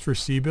just for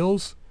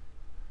C-bills,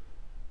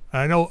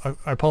 I know,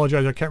 I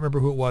apologize, I can't remember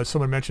who it was.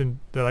 Someone mentioned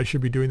that I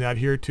should be doing that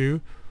here too,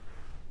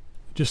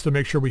 just to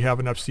make sure we have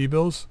enough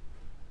C-bills.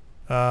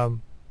 Yeah,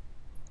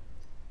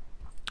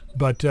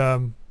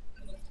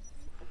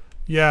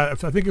 I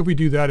think if we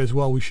do that as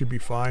well, we should be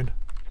fine.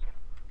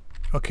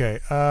 Okay.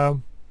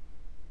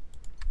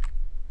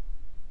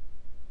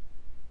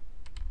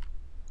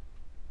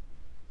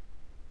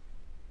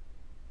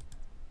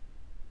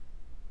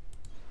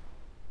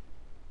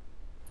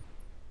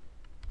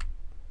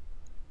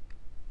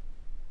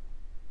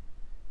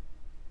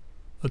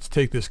 Let's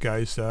take this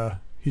guy's,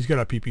 he's got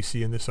a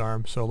PPC in this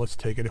arm, so let's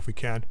take it if we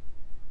can.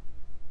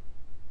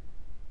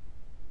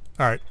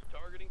 Alright.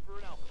 Targeting for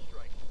an alpha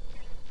strike.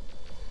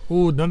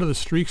 Ooh, none of the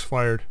streaks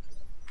fired.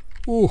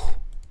 Ooh,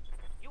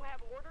 You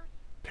have orders?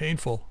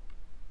 painful.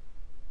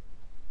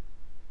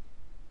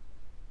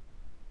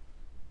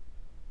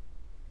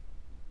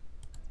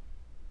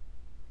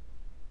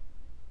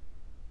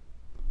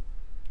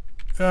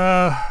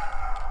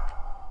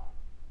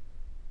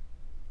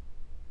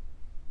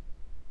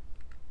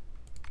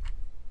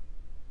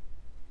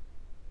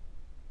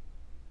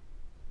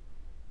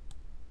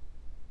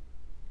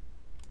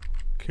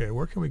 Okay,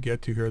 where can we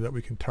get to here that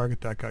we can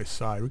target that guy's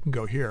side? We can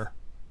go here.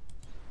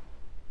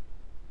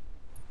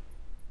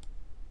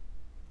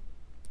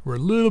 We're a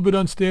little bit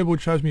unstable,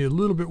 which has me a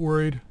little bit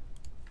worried.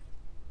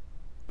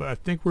 But I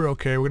think we're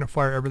okay. We're going to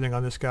fire everything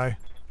on this guy.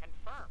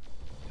 Confirm.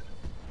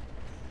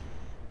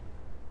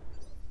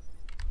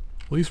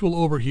 At least we'll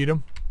overheat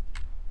him.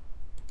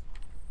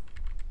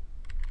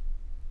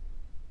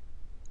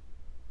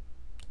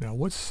 Now,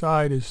 what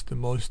side is the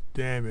most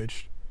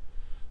damaged?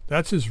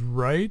 That's his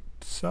right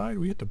side.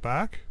 We hit the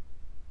back?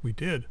 We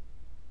did.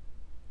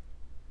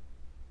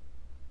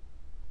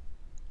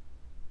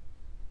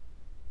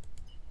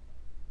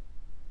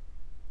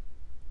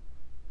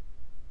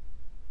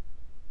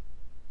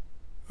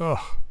 Ugh.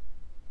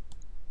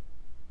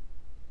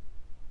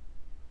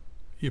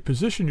 You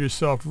positioned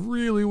yourself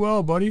really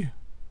well, buddy.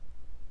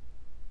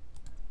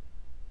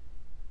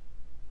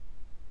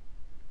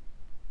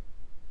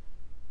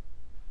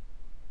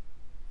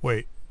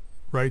 Wait.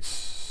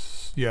 Right's...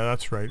 Yeah,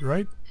 that's right,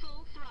 right?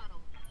 Full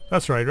throttle.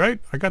 That's right, right?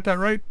 I got that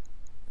right?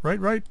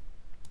 Right?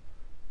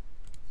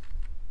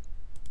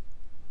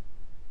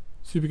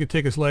 See if we can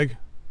take his leg.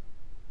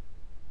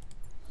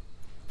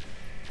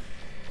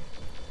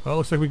 Oh,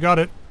 looks like we got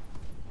it.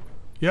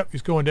 Yep,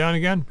 he's going down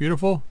again.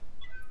 Beautiful.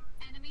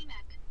 Enemy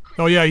mech.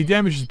 Oh yeah, he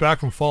damaged his back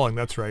from falling.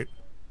 That's right.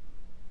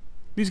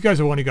 These guys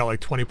have only got like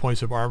 20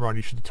 points of armor on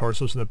each of the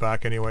torsos in the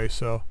back anyway,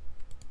 so...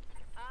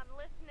 I'm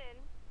listening.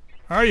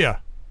 Are ya?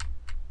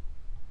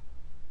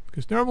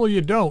 Because normally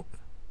you don't.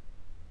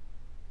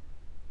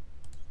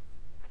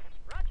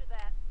 Roger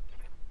that.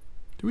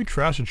 Did we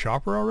trash a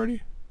chopper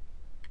already?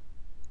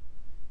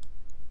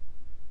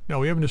 No,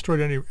 we haven't destroyed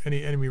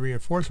any enemy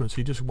reinforcements.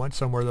 He just went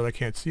somewhere that I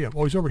can't see him.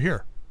 Oh, he's over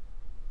here.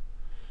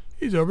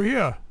 He's over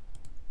here.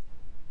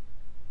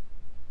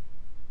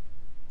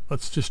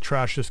 Let's just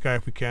trash this guy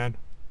if we can.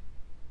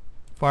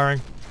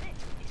 Firing.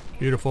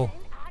 Beautiful.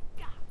 I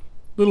got.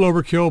 Little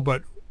overkill,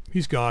 but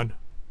he's gone.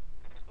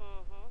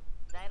 Mm-hmm.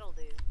 That'll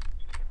do.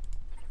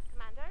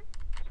 Commander?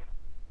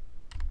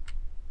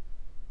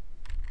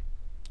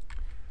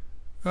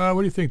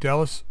 What do you think,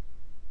 Dallas?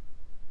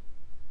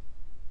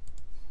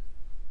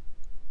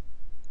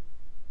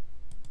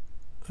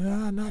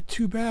 Not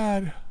too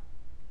bad.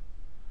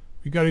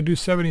 We got to do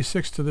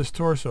 76 to this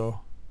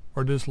torso,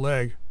 or this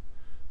leg.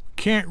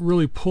 Can't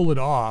really pull it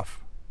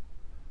off.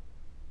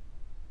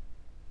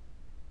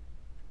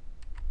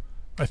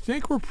 I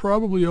think we're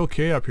probably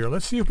okay up here.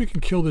 Let's see if we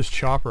can kill this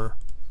chopper.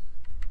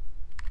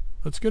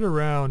 Let's get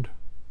around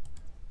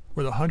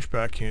where the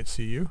hunchback can't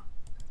see you.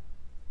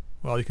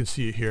 Well, you can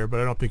see it here, but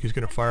I don't think he's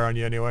going to fire on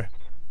you anyway.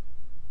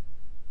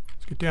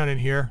 Let's get down in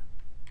here.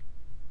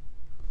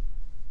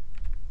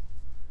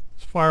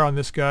 Let's fire on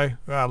this guy.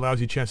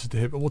 Lousy chances to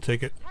hit, but we'll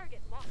take it. Target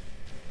locked. A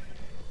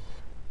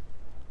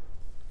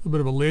little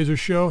bit of a laser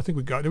show. I think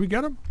we got... Did we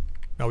get him?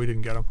 No, we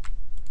didn't get him.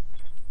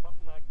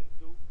 Something I can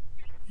do.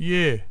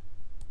 Yeah.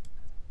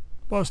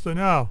 Buster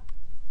now.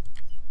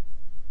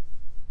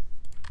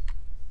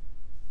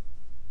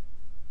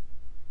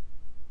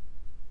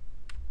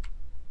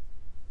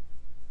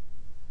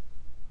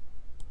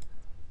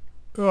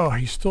 Oh,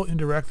 he's still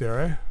indirect there,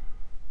 eh?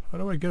 How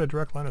do I get a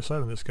direct line of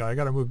sight on this guy? I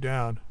gotta move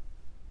down.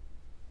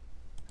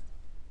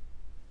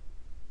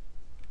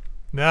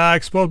 Nah, I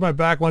exposed my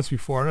back once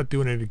before. I'm not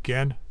doing it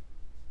again.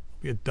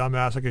 Be a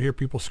dumbass. I could hear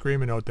people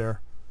screaming out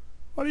there.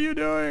 What are you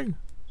doing?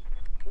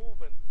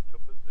 Moving to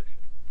position.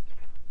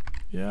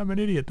 Yeah, I'm an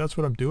idiot. That's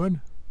what I'm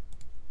doing.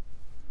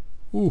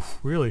 Oof,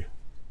 really?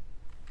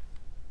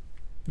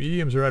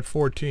 Mediums are at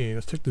 14.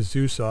 Let's take the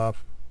Zeus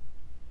off.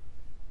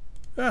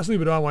 Let's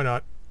leave it on, why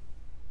not?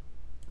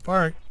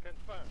 Firing.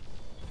 Confirmed.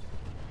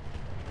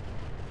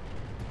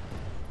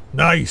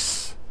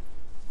 Nice!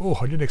 Oh,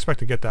 I didn't expect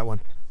to get that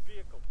one.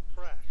 Vehicle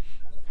trash.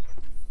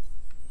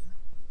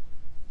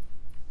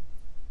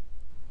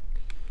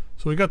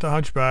 So we got the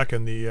Hunchback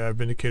and the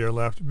Vindicator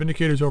left.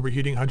 Vindicator's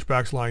overheating,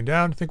 Hunchback's lying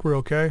down. I think we're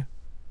okay.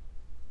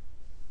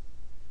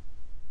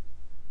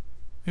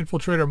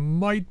 Infiltrator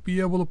might be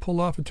able to pull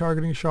off a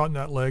targeting shot in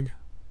that leg.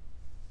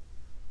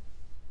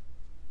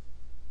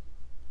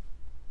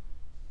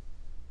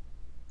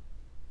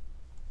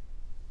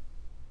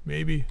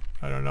 Maybe.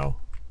 I don't know.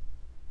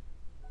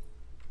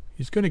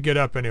 He's going to get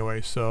up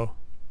anyway, so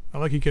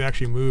not like he can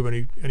actually move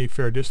any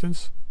fair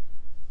distance.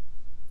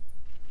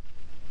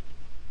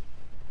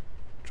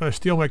 Trying to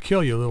steal my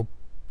kill, you little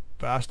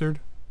bastard.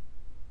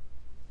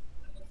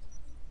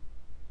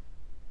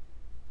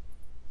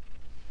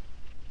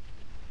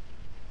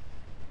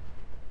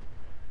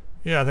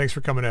 Yeah, thanks for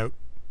coming out.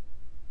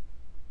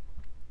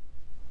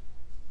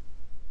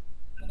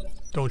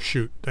 Don't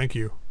shoot. Thank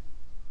you.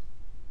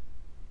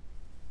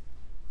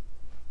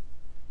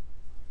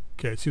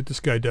 Okay, let's see what this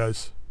guy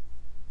does.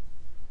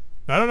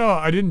 I don't know.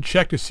 I didn't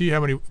check to see how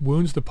many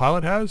wounds the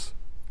pilot has.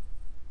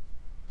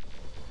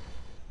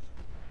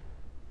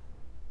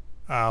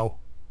 Ow.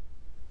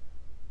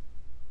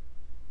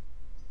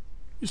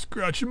 You're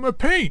scratching my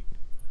paint.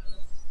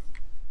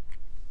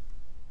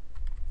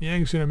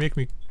 Yang's gonna make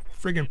me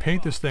friggin'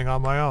 paint this thing on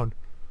my own.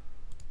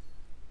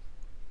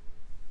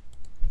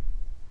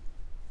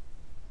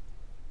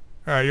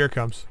 Alright, here it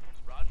comes.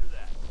 Roger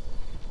that.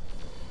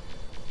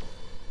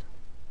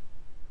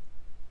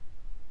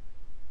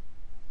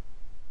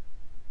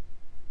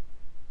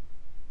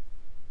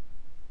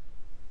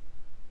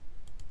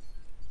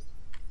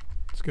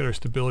 Let's get our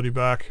stability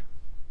back.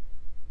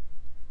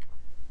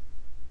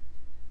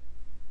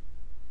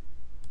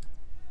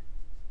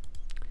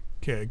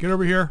 Okay, get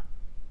over here.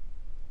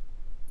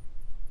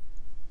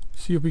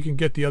 See if we can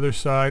get the other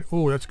side.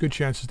 Oh, that's good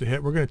chances to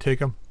hit. We're going to take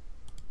him.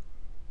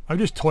 I'm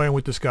just toying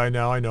with this guy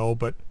now, I know,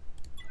 but...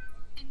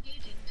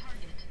 Engaging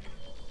target.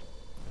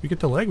 We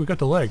get the leg? We got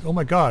the leg. Oh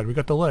my god, we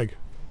got the leg.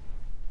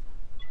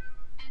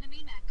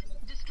 Enemy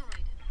mech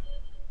destroyed.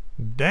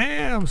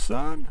 Damn,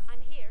 son.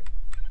 I'm here.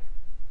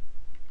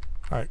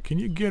 Alright, can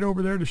you get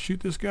over there to shoot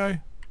this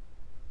guy?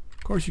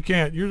 Of course you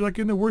can't. You're like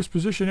in the worst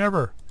position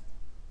ever.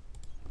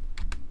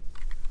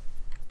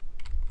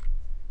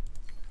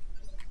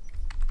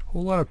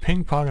 Whole lot of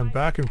ping-ponging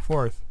back and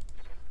forth.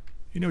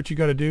 You know what you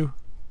gotta do.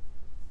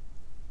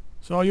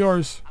 It's all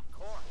yours. Of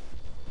course.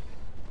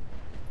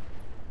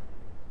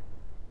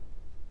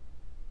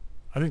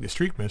 I think the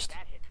streak missed.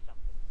 That hit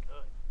something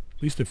good.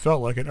 At least it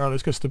felt like it.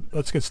 Alright,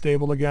 let's get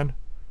stable again.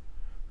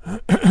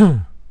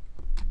 Commander.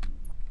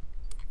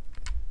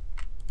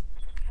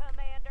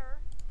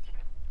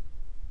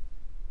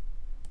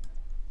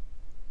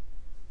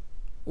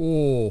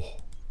 Oh.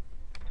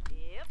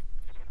 Yep.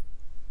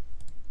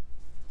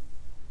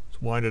 Let's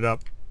wind it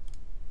up.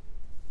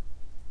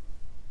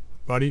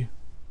 Buddy.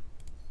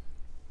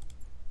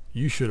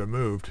 You should have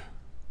moved.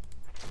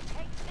 Take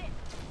this.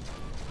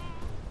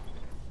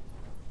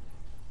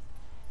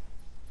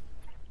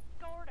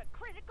 Scored a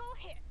critical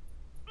hit.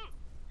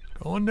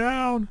 Going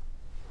down.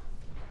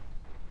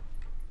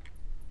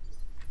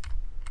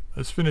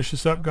 Let's finish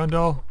this up,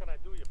 Gundal. What can I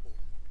do you for?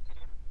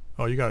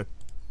 Oh, you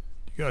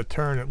gotta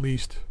turn at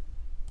least.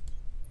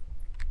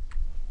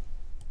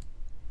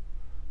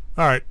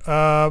 Alright,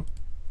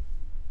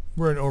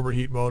 we're in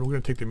overheat mode. We're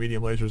gonna take the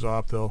medium lasers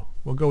off though.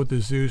 We'll go with the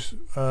Zeus.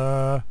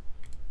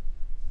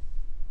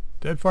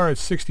 Deadfire at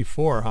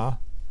 64, huh?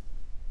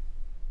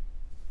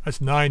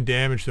 That's 9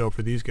 damage though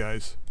for these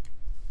guys.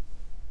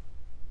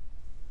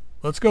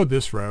 Let's go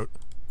this route.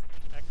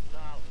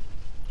 Acknowledge.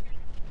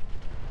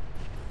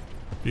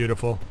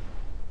 Beautiful.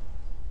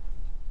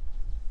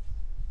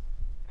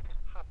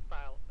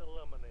 Hostile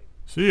eliminated.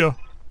 See ya.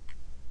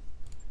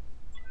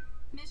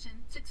 Mission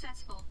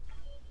successful.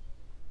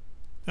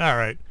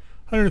 Alright.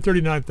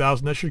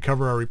 139,000. That should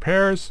cover our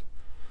repairs.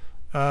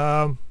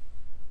 Yeah.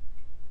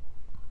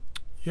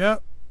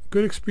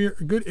 Good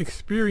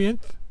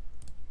experience.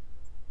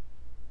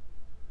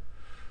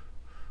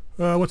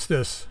 What's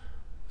this?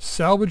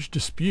 Salvage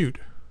dispute.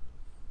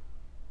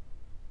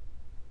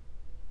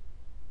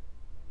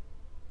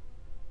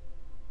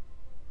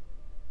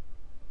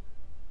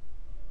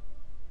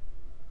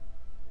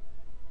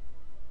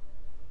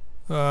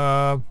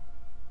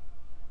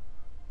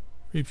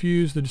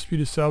 Refuse the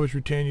disputed salvage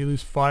retain, you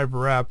lose 5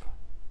 rep.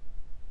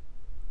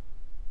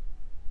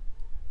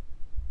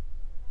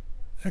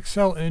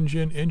 XL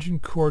engine, engine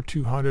core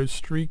 200,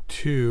 streak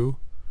 2,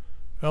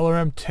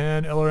 LRM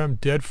 10, LRM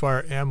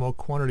deadfire ammo,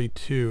 quantity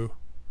 2.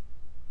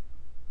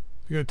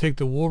 We're going to take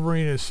the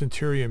Wolverine and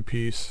Centurion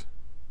piece.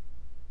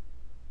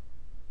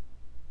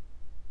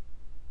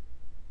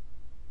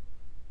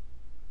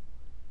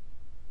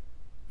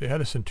 They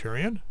had a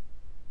Centurion?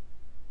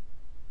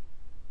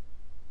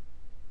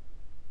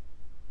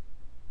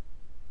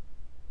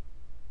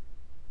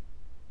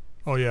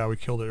 Oh yeah, we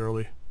killed it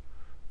early.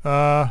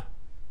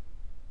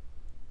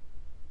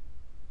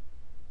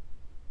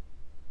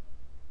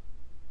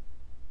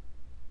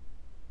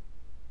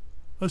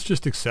 Let's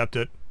just accept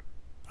it.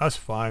 That's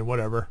fine,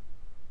 whatever.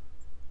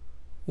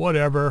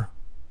 Whatever.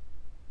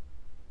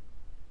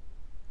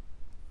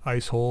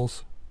 Ice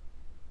holes.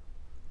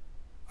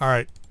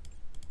 Alright.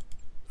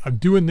 I'm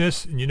doing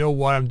this, and you know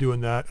why I'm doing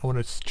that. I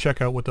want to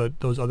check out what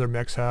those other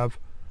mechs have.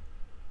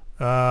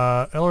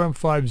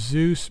 LRM-5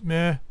 Zeus,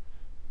 meh.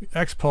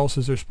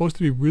 X-Pulses are supposed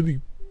to be really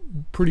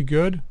pretty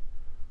good.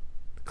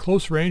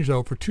 Close range,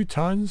 though, for 2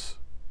 tons.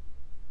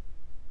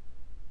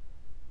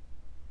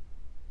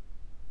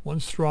 1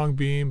 strong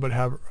beam, but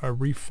have a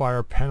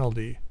refire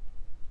penalty.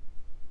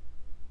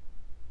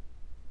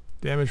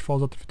 Damage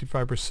falls up to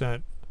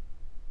 55%.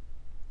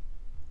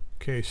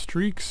 Okay,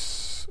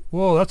 streaks.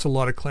 Whoa, that's a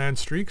lot of clan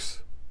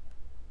streaks.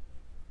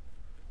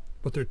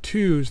 But they're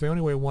 2s. They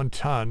only weigh 1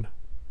 ton.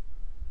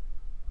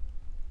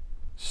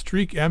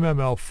 Streak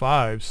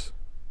MML5s.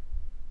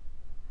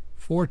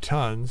 4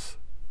 tons.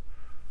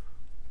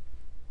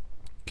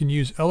 Can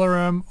use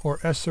LRM or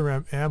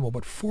SRM ammo,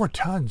 but 4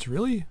 tons,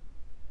 really?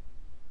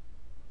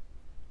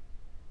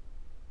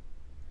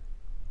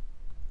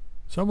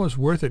 It's almost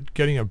worth it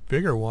getting a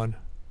bigger one.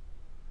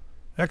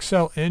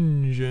 XL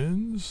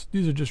engines.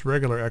 These are just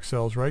regular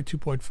XLs, right?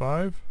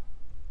 2.5.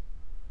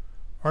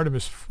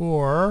 Artemis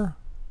 4.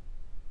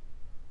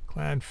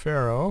 Clan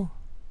Pharaoh.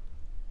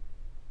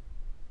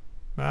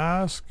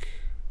 Mask.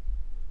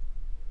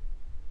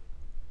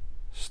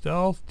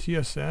 Stealth.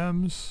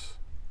 TSMs.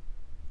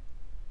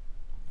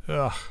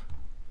 Ugh.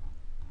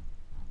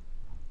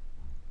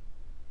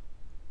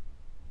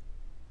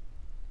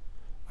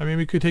 I mean,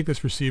 we could take this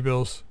for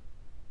C-bills.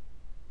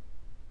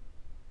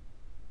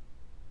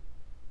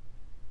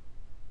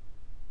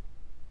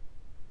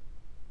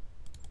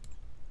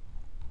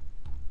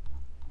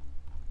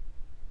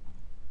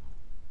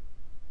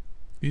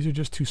 These are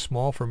just too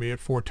small for me at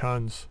 4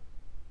 tons.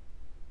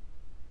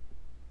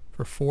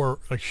 For 4,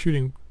 like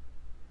shooting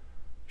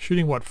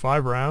what,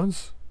 5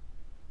 rounds?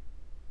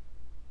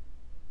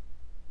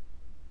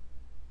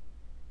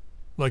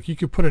 Like you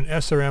could put an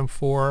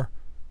SRM-4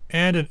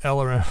 and an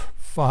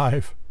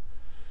LRM-5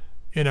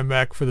 in a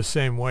mech for the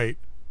same weight.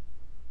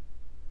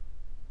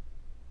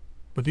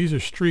 But these are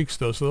streaks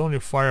though, so they'll only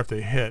fire if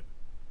they hit.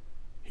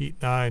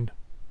 Heat 9.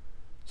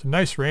 It's a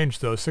nice range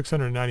though,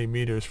 690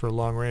 meters for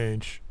long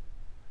range.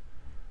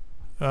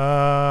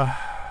 I'm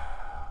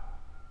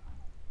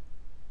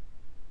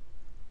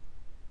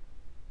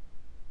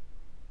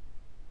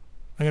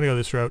gonna go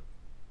this route.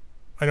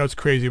 I know it's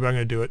crazy, but I'm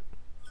gonna do it.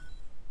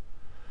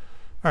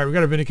 Alright, we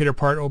got a Vindicator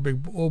part, oh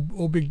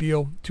big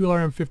deal. 2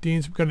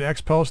 LRM-15s, we've got an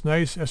X-Pulse,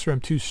 nice.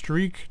 SRM-2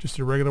 Streak, just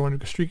a regular one.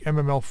 Streak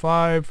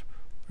MML-5.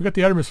 We got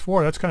the Artemis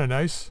 4, that's kind of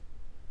nice.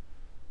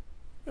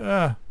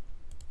 Yeah.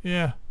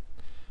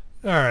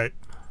 Alright.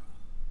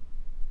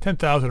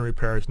 10,000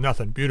 repairs,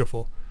 nothing,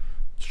 beautiful.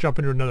 Let's jump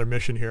into another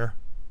mission here.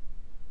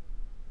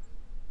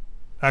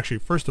 Actually,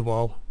 first of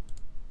all,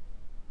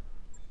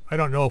 I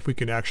don't know if we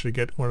can actually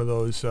get one of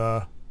those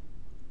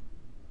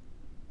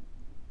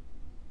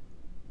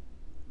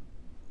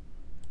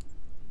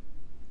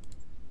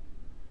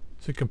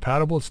is it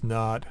compatible? It's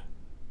not.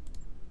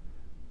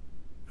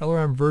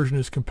 LRM version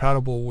is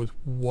compatible with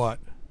what?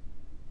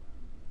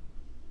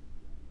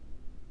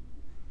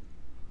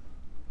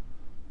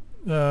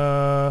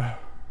 Urban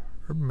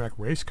Mech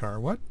race car,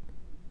 what?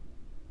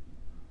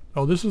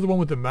 Oh, this is the one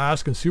with the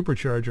mask and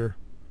supercharger.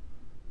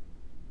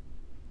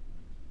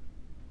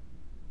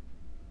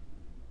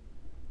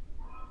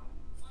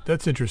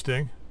 That's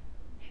interesting.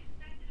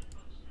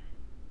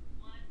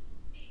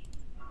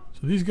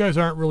 So these guys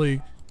aren't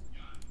really...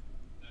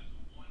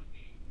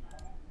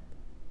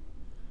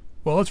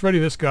 Well, let's ready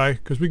this guy,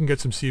 because we can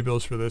get some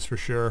C-bills for this for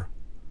sure.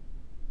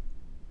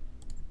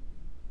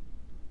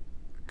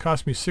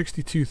 Cost me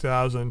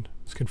 62,000.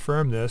 Let's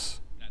confirm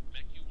this. That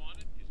mech you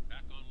wanted is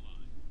back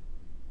online.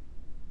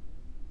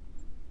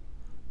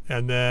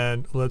 And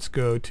then let's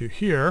go to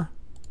here.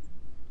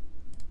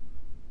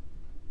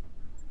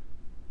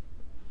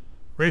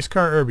 Race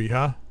car Irby,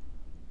 huh?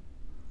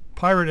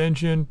 Pirate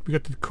engine. We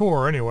got the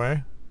core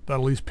anyway.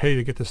 That'll at least pay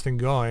to get this thing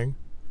going.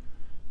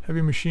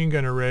 Heavy machine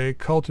gun array,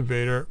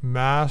 cultivator,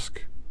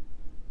 mask.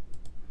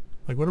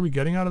 Like, what are we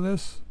getting out of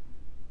this?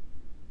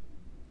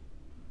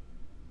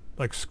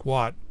 Like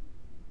squat.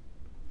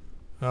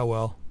 Oh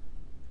well.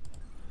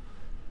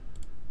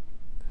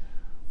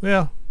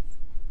 Well,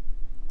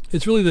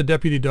 it's really the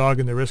deputy dog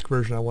and the risk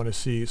version I want to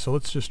see. So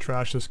let's just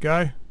trash this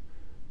guy.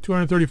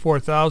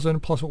 234,000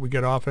 plus what we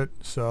get off it.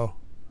 So,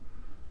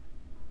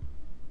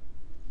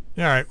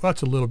 all right, well,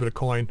 that's a little bit of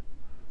coin.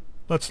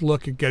 Let's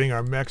look at getting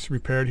our mechs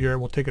repaired here.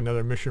 We'll take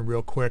another mission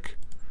real quick.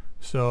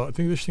 So I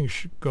think this thing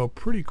should go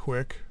pretty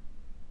quick.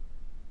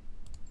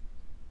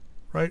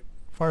 Right?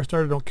 Fire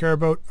starter, don't care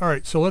about. All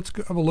right, so let's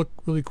have a look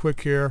really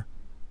quick here.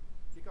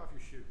 Kick off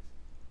your shoes.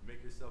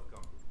 Make yourself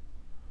comfortable.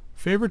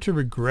 Favor to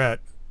regret.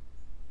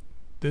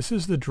 This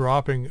is the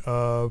dropping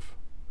of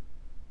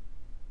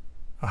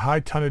a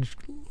high tonnage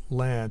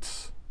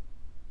lance.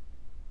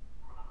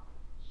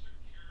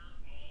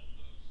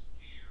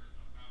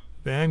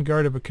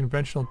 Vanguard of a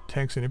conventional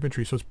tanks and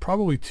infantry. So it's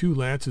probably 2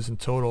 lances in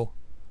total.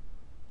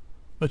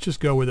 Let's just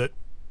go with it.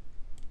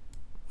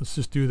 Let's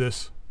just do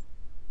this.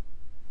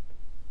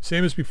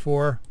 Same as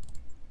before.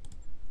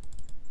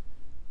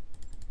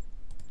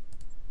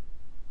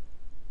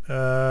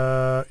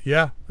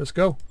 Yeah, let's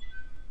go.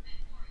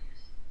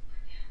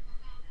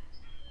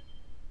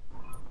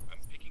 I'm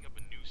picking up a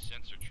new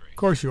sensor trace. Of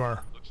course you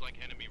are. Looks like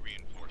enemy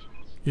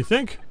reinforcements. You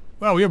think?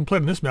 Wow, we haven't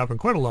played on this map in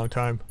quite a long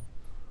time.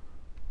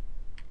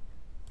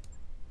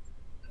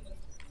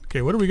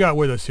 Okay, what do we got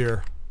with us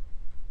here?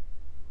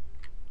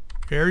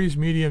 Ares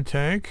medium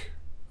tank,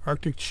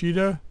 Arctic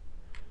cheetah,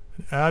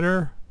 an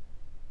adder,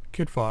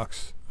 Kit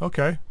Fox.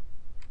 Okay.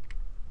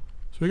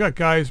 So we got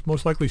guys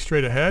most likely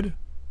straight ahead,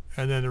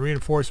 and then the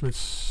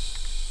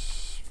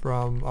reinforcements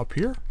from up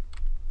here.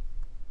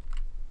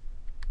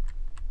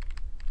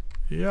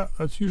 Yeah,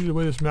 that's usually the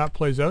way this map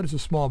plays out. It's a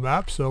small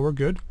map, so we're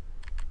good.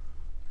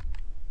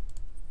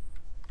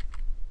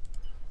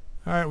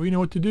 Alright, we know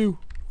what to do.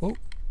 Oh,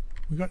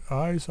 we got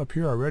eyes up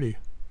here already.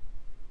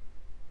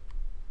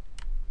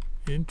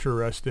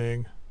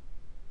 Interesting.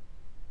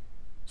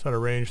 It's out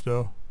of range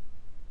though.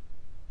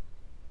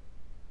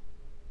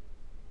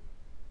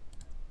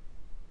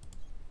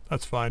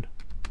 That's fine.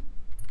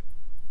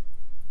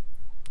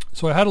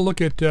 So I had a look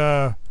at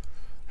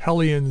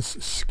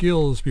Hellian's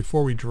skills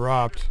before we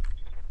dropped.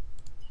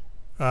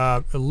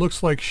 It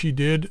looks like she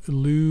did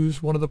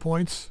lose one of the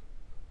points.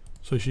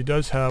 So she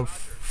does have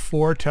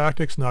 4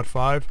 tactics, not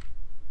 5.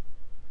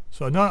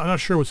 So I'm not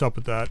sure what's up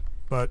with that,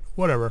 but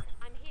whatever.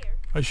 I'm here.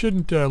 I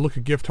shouldn't look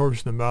a gift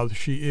horse in the mouth.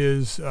 She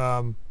is,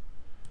 you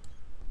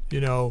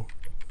know,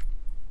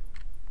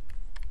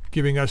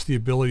 giving us the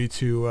ability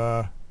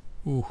to,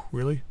 ooh,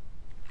 really?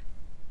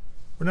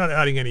 We're not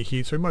adding any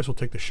heat, so we might as well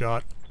take the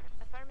shot.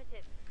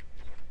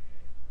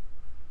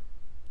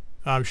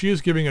 Affirmative. She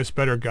is giving us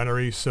better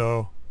gunnery,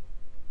 so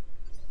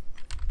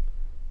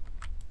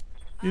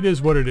it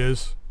is what it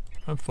is.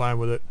 I'm fine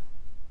with it.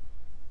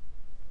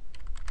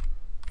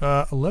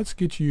 Let's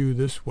get you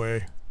this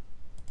way.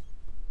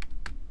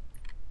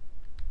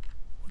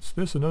 What's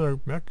this? Another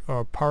mech?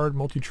 Powered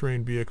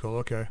multi-train vehicle.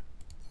 Okay.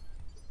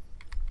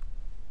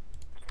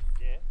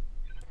 Yeah.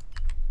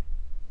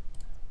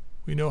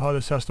 We know how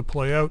this has to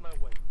play out. My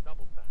way.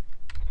 Double time.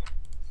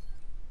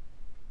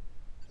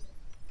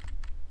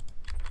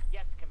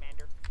 Yes,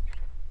 Commander.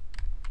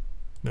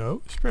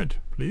 No, sprint,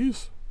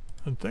 please.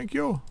 And thank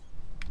you.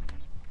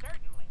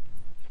 Certainly.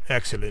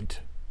 Excellent.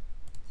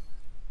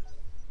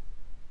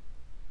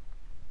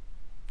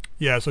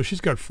 Yeah, so she's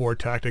got 4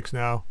 tactics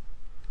now,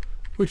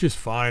 which is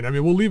fine. I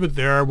mean, we'll leave it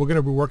there. We're going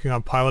to be working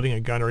on piloting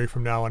and gunnery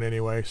from now on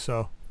anyway,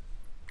 so.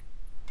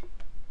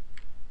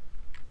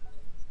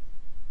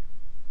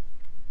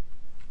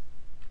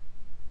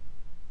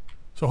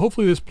 So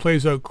hopefully this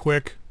plays out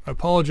quick. I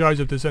apologize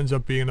if this ends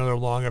up being another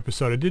long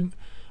episode.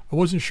 I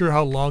wasn't sure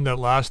how long that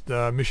last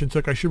mission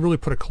took. I should really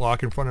put a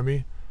clock in front of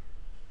me.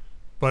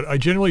 But I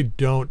generally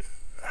don't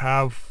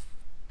have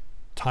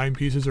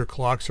timepieces or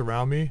clocks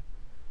around me,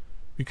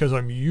 because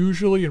I'm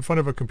usually in front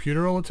of a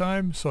computer all the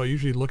time, so I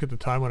usually look at the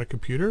time on a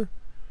computer.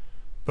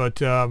 But,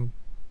 you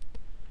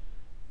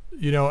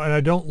know, and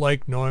I don't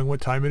like knowing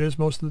what time it is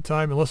most of the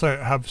time, unless I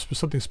have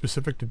something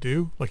specific to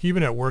do. Like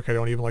even at work, I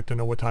don't even like to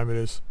know what time it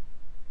is.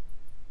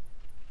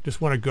 Just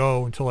want to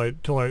go until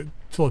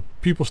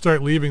people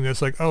start leaving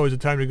this, like, oh, is it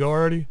time to go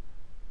already?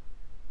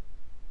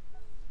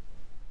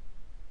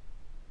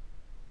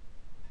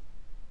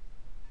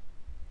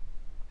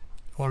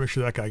 I want to make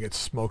sure that guy gets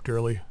smoked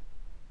early.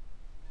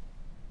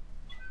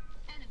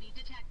 Enemy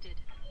detected.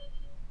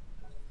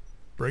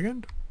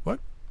 Brigand? What?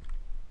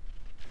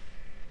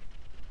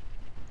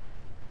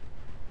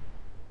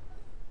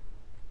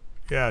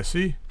 Yeah,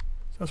 see?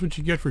 That's what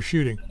you get for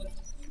shooting.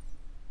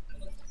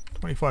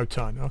 25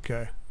 ton,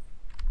 okay.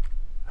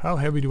 How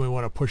heavy do we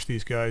want to push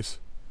these guys?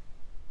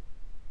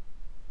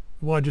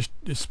 We want to just,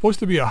 it's supposed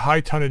to be a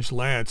high tonnage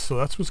lance, so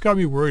that's what's got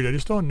me worried. I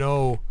just don't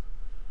know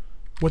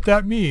what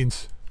that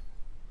means.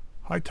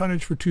 High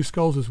tonnage for 2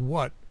 skulls is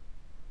what?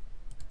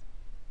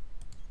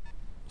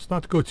 Let's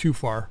not go too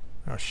far.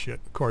 Oh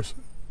shit, of course.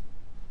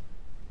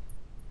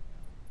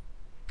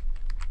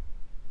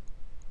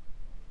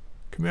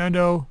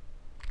 Commando,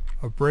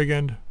 a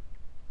Brigand,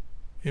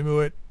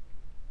 Inuit,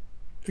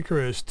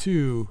 Icarus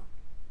 2,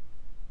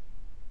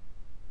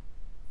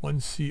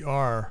 1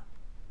 CR.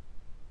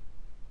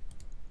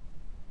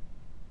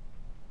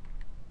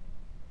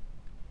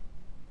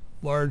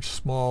 Large,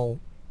 small,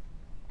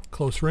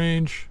 close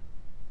range.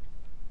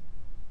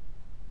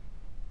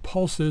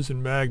 Pulses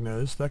and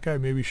Magnas. That guy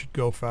maybe should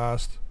go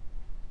fast.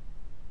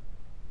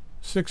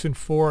 6 and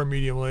 4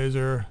 medium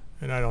laser,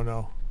 and I don't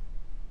know.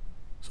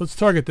 So let's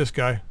target this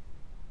guy.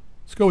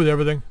 Let's go with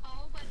everything.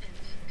 All weapons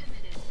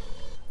committed.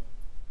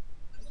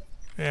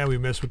 And we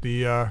missed with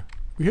the,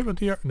 we hit with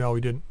the, no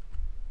we didn't.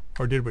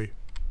 Or did we?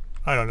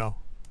 I don't know.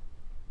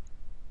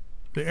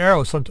 The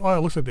arrow, oh, it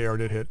looks like the arrow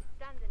did hit.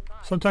 Standing by.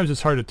 Sometimes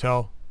it's hard to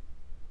tell.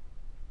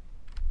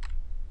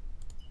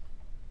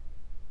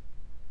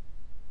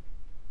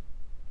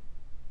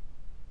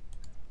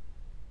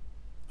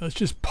 Let's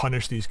just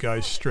punish these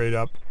guys straight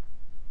up.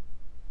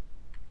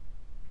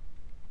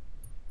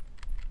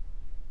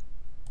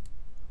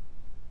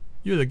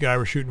 You're the guy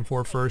we're shooting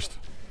for first.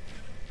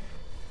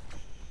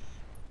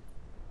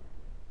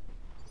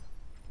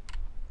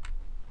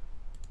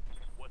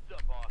 What's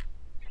up, boss?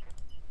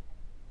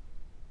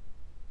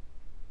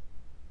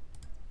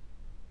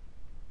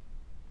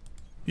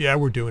 Yeah,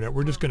 we're doing it.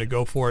 We're just gonna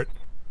go for it.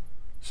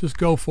 Let's just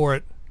go for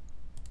it.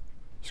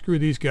 Screw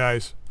these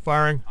guys.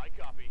 Firing. I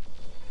copy.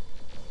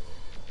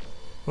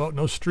 Well,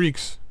 no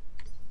streaks.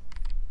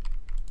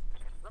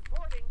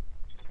 Reporting.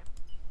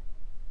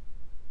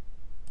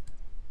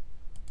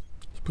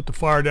 Let's put the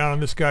fire down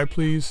on this guy,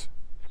 please.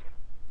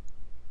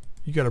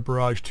 You got a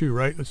barrage too,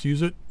 right? Let's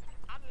use it.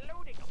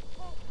 Unloading a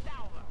full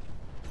salvo.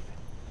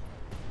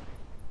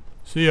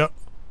 See ya.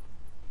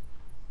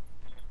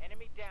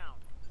 Enemy down.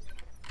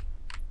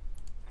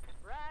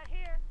 Right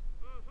here.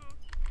 Mm-hmm.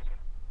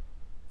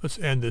 Let's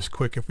end this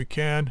quick if we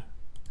can.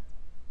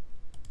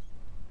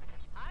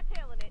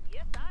 Hightailing it.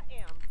 Yes, I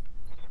am.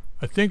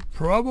 I think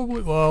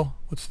probably, well,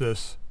 what's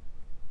this?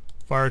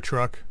 Fire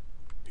truck.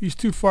 He's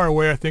too far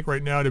away, I think,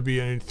 right now to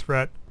be any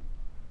threat.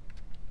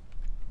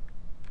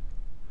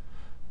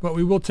 But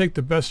we will take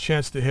the best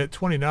chance to hit.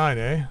 29,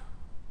 eh?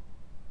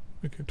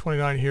 We can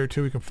 29 here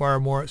too. We can fire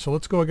more. So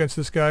let's go against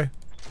this guy. Take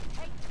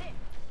this.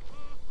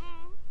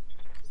 Mm-hmm.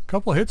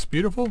 Couple hits,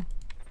 beautiful.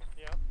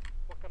 Yeah.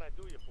 What can I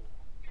do you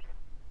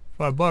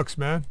for? $5,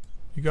 man.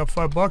 You got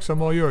 $5?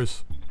 I'm all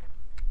yours.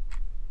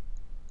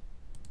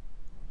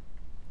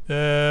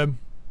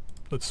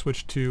 Let's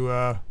switch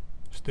to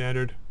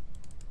standard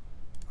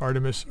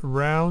Artemis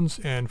rounds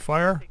and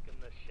fire. Taking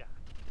the shot.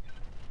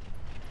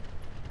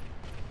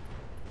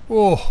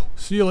 Oh,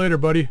 see you later,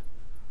 buddy.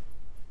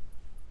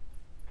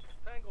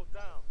 Tango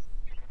down.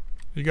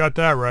 You got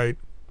that right.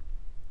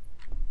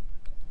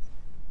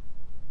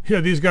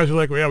 Yeah, these guys are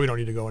like, well, yeah, we don't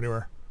need to go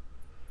anywhere.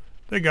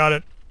 They got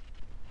it.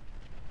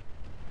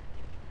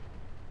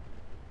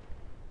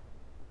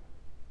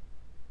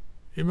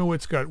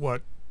 Imowit's got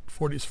what?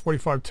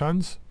 45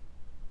 tons?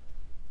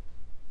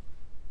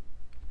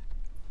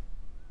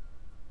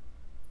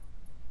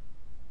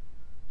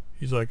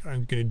 He's like,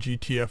 I'm gonna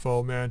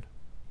GTFO, man.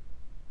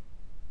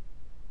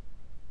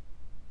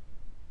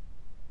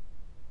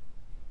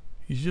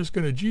 He's just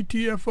gonna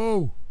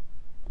GTFO.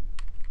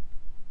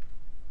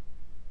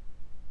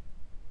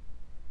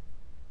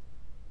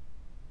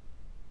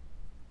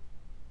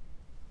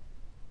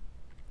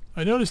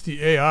 I noticed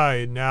the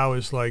AI now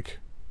is like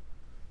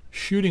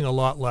shooting a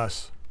lot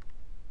less.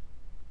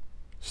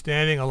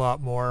 Standing a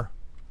lot more.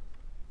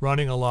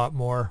 Running a lot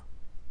more.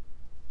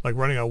 Like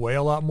running away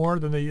a lot more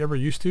than they ever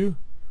used to.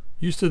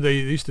 They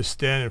used to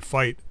stand and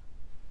fight.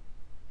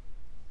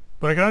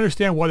 But I can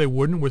understand why they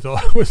wouldn't with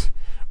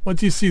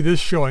once you see this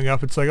showing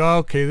up, it's like, oh,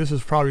 okay, this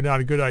is probably not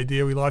a good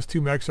idea. We lost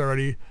 2 mechs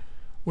already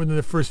within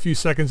the first few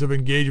seconds of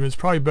engagement. It's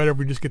probably better if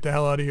we just get the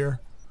hell out of here.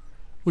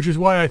 Which is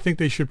why I think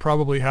they should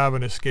probably have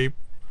an escape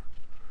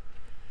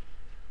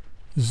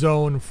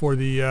zone for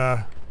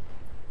the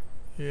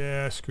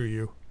yeah, screw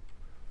you.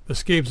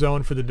 Escape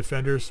zone for the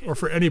defenders or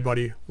for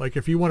anybody. Like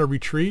if you want to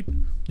retreat,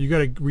 you got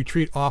to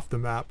retreat off the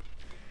map.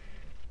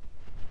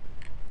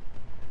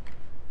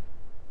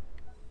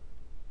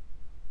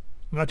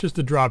 Not just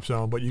a drop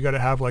zone, but you got to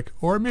have like,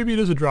 or maybe it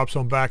is a drop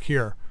zone back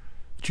here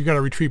that you got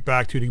to retreat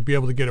back to be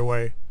able to get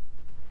away.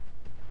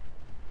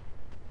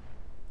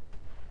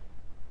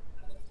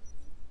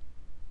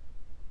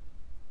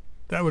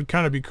 That would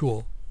kind of be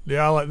cool. They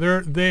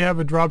have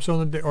a drop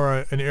zone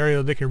or an area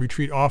that they can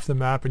retreat off the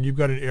map, and you've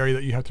got an area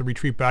that you have to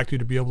retreat back to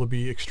be able to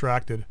be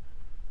extracted.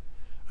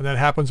 And that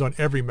happens on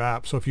every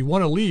map. So if you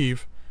want to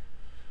leave,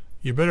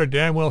 you better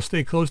damn well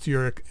stay close to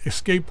your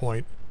escape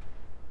point.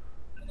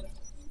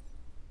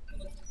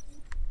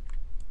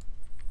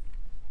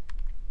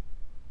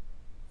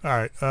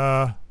 Alright, this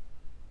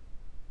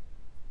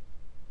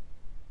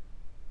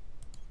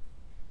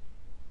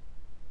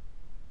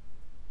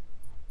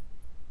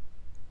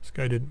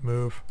guy didn't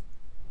move.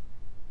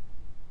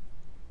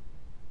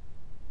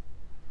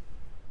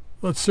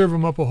 Let's serve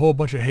him up a whole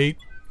bunch of hate.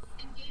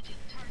 Engaging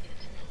target.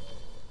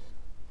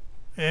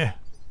 Eh.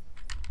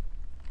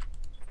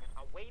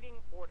 Awaiting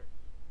orders.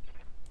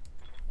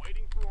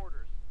 Waiting for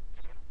orders.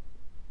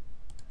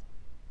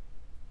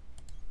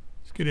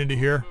 Let's get into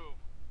here. Move.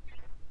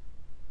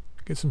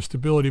 Get some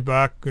stability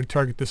back. Going to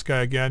target this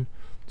guy again.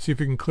 See if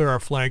we can clear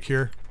our flank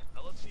here.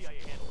 Now let's see how you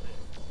handle this.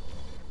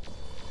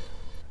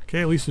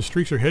 Okay, at least the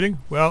streaks are hitting.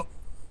 Well,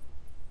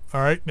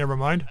 alright, never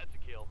mind. That's a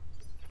kill.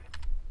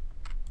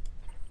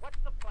 What's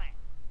the plan?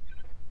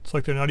 It's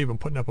like they're not even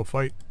putting up a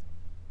fight.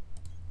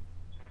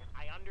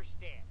 I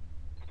understand.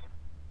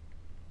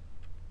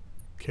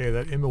 Okay,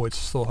 that Imowit's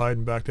still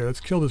hiding back there. Let's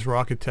kill this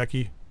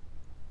Roguetech.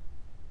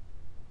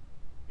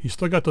 He's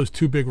still got those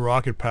 2 big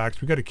rocket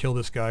packs. We got to kill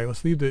this guy.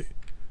 Let's leave the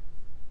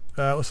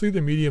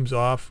mediums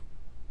off.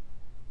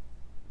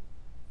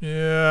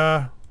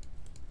 Yeah.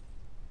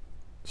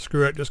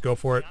 Screw it. Just go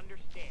for it. I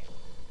understand.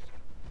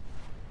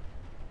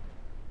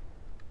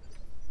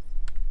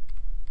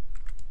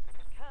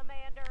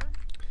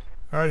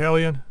 Alright,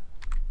 Hellion.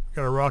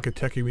 Got a rocket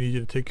techie we need you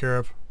to take care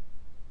of.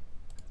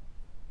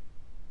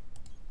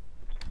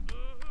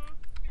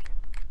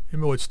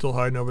 Immo's still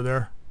hiding over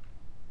there.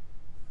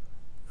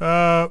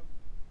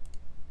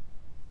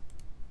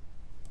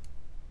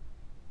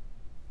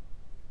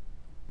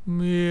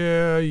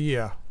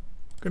 Yeah.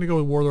 Gonna go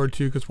with Warlord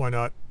too, because why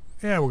not?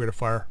 Yeah, we're gonna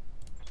fire.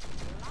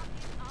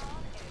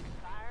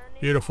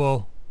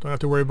 Beautiful. Don't have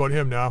to worry about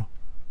him now.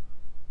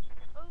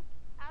 Oops,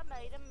 I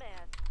made a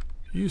mess.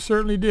 You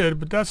certainly did,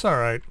 but that's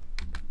alright.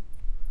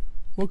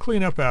 We'll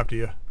clean up after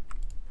you.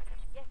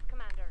 Yes,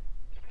 Commander.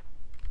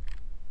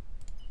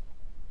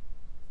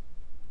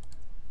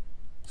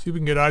 See if we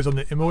can get eyes on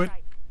the Immowit.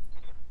 Right.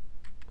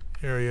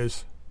 There he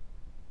is.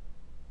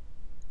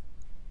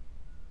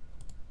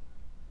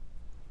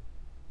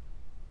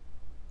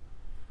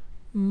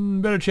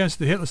 Better chance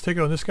to hit. Let's take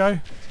it on this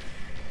guy.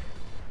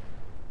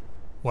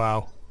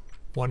 Wow.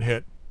 One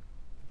hit.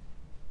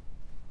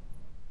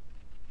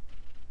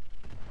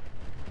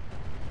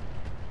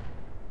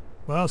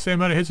 Well, same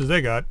amount of hits as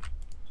they got.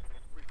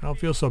 I don't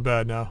feel so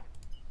bad now.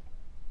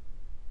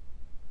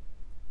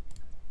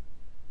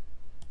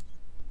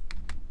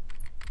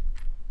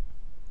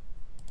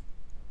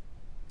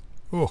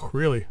 Oh,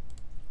 really?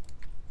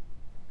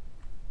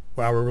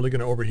 Wow, we're really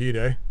going to overheat,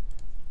 eh?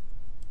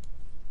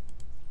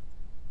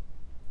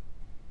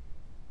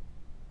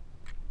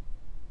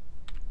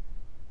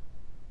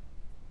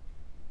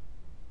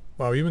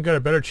 Wow, we even got a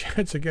better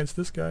chance against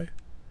this guy.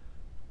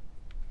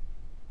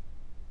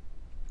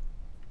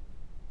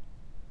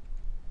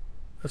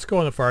 Let's go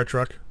on the fire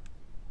truck.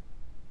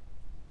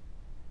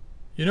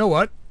 You know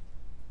what?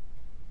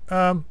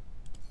 Let's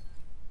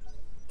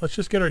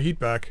just get our heat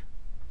back.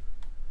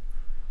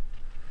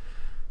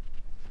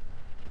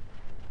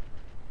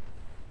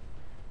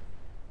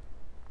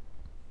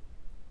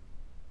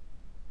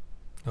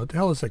 What the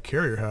hell does that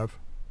carrier have?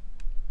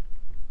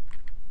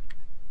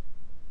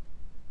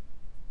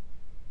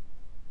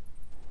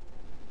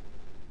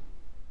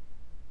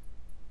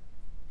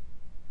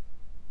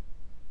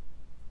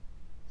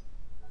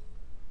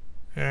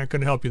 Ain't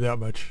gonna help you that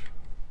much.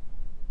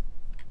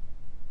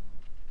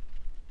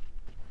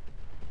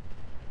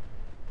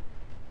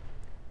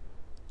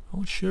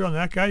 Don't shoot on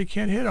that guy, you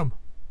can't hit him.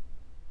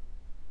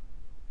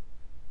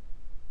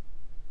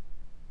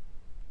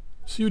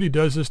 See what he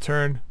does this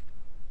turn.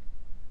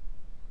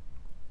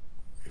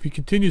 If he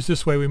continues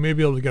this way, we may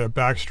be able to get a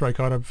back strike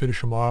on him and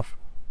finish him off.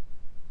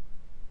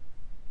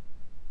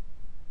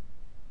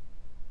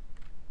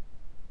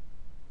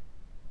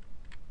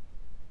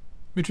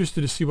 I'm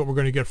interested to see what we're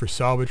going to get for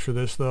salvage for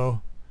this,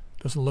 though.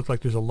 Doesn't look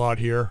like there's a lot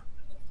here.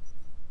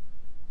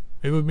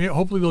 Maybe,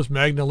 hopefully those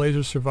Magna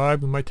lasers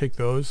survive. We might take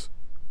those.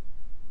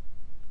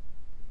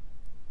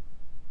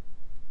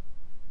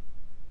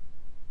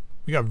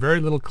 We got very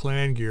little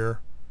clan gear,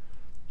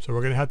 so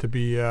we're going to have to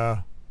be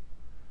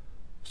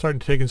starting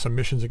to take in some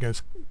missions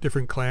against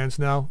different clans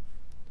now.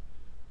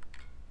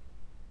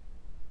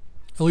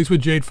 At least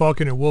with Jade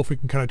Falcon and Wolf, we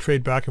can kind of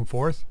trade back and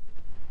forth.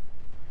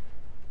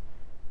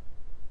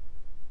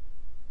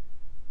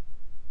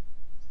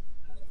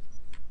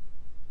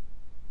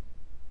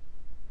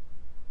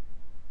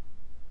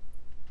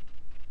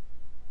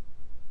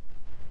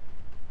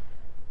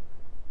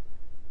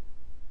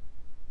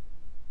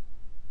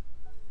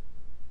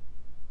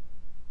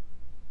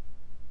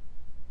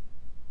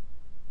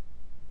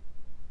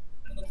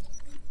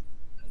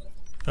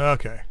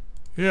 Okay,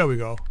 here we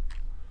go.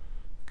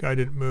 Guy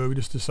didn't move, he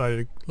just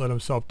decided to let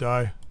himself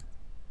die.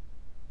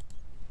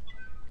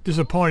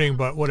 Disappointing,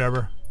 but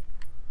whatever.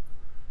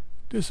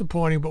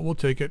 Disappointing, but we'll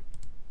take it.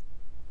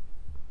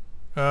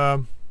 Do I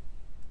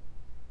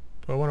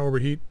want to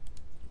overheat?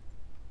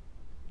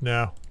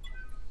 No.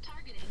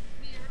 Targeting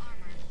rear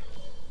armor.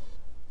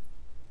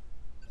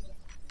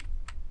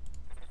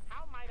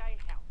 How might I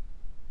help?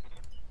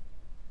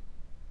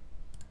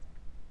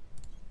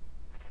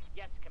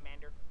 Yes,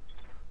 Commander.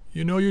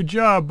 You know your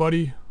job,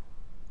 buddy.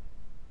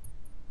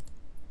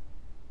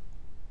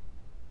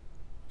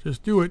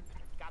 Just do it.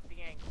 Got the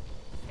angle.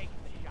 Taking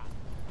the shot.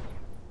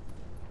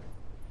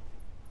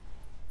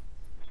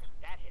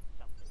 That hit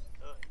something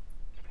good.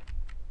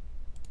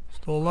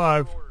 Still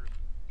alive. Orders.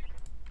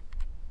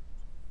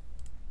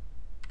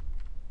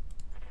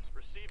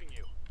 Receiving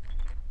you.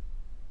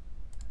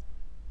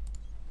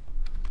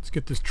 Let's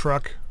get this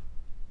truck.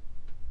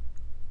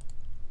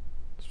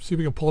 Let's see if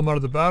we can pull him out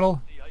of the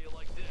battle. See how you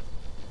like this.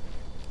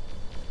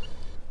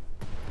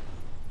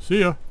 See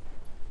ya.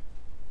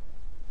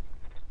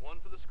 One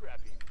for the scrap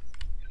heap.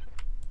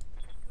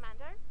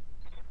 Commander?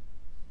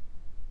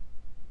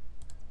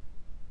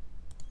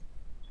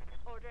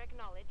 Order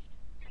acknowledged.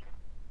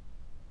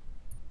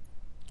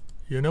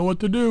 You know what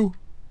to do.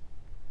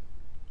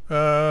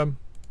 Let's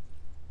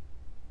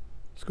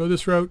go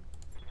this route.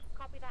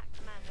 Copy that,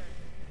 Commander.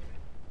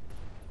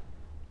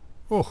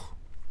 Oh,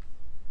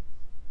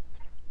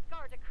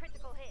 Scored a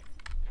critical hit.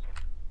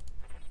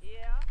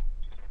 Yeah.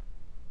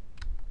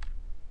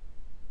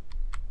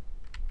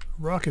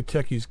 Rocket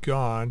Techie's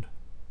gone.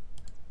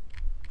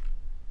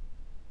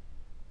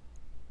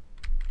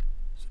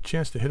 There's a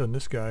chance to hit on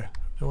this guy.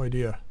 No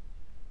idea.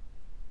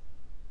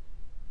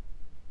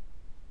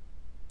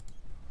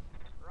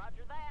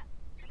 Roger that.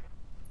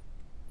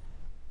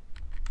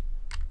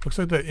 Looks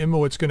like that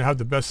Immowit's going to have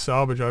the best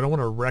salvage. I don't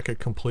want to wreck it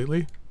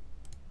completely.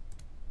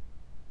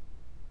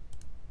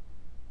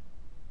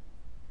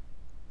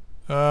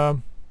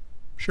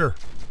 Sure.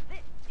 This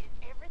is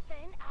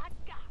everything I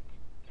got.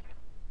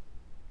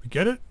 We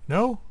get it?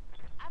 No?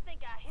 I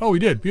think I hit Oh, we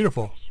did. something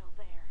Beautiful. special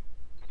there.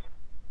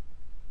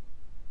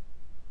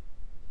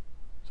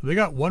 So they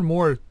got one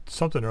more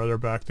something or other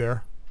back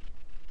there.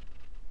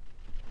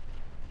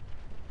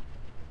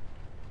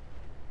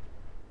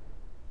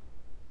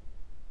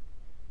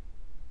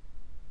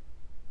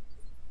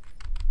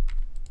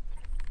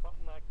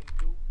 Something I can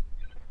do.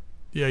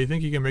 Yeah, you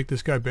think you can make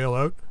this guy bail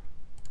out?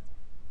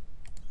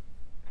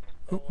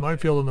 Oop,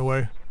 minefield in the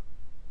way.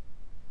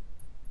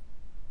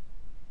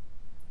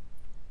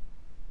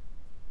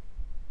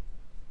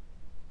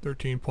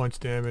 $13 points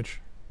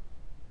damage.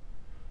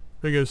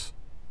 Biggest.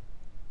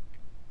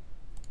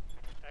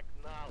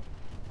 Acknowledge.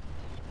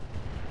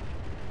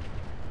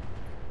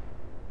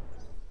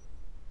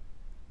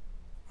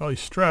 Well, he's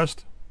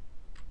stressed.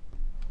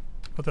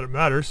 Not that it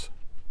matters.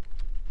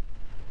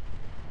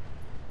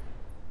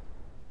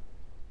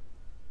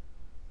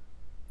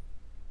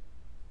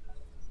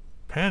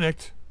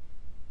 Panicked.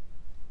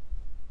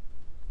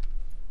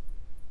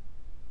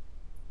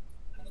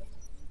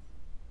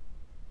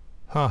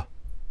 Huh.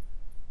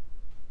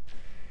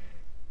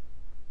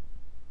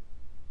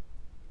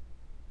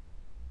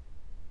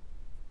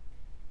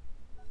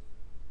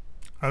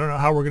 I don't know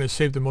how we're going to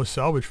save the most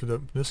salvage for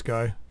this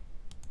guy.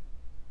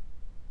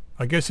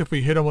 I guess if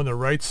we hit him on the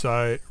right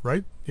side,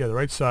 right? Yeah, the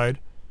right side,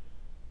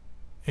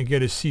 and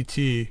get his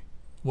CT,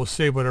 we'll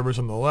save whatever's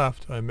on the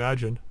left, I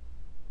imagine.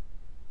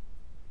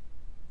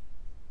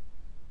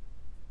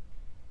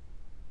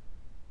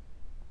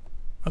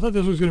 I thought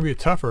this was going to be a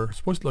tougher. It's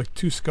supposed to be like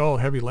 2 skull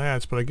heavy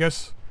lance, but I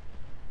guess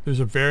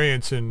there's a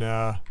variance in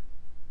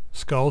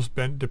skulls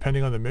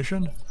depending on the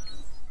mission.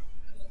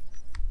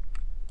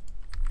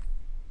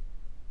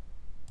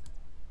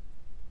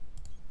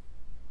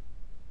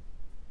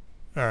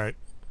 Alright.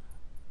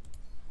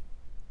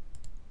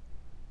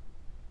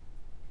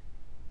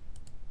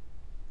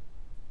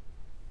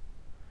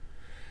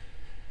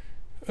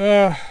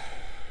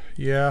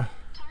 Yeah.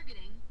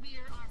 Targeting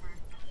rear armor.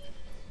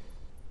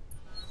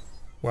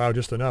 Wow,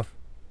 just enough.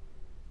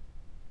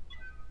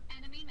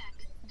 Enemy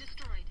mech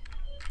destroyed.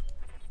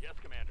 Yes,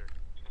 Commander.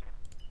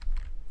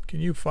 Can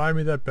you find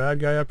me that bad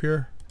guy up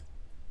here?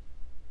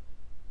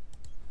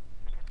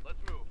 Let's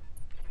move.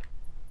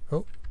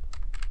 Oh.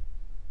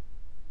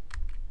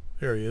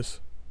 There he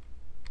is.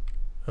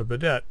 A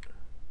bidet.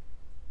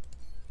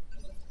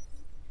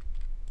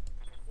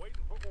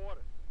 Waiting for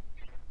orders.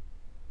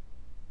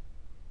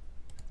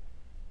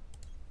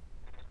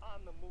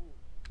 On the move.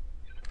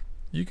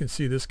 You can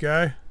see this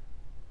guy.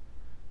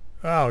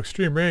 Wow,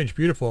 extreme range,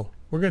 beautiful.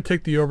 We're going to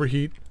take the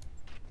overheat.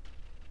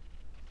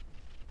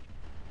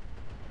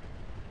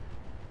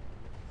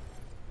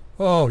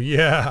 Oh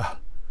yeah.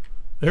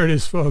 There it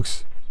is,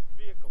 folks.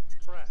 Vehicle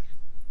trash.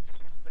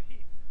 The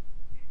heat.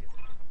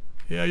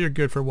 Yeah, you're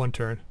good for 1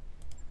 turn.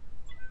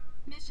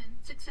 Mission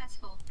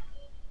successful.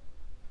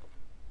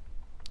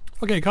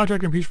 Okay,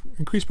 contract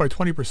increased by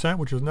 20%,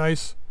 which is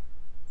nice.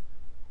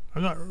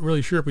 I'm not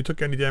really sure if we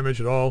took any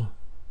damage at all,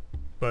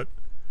 but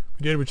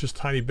we did with just a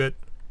tiny bit.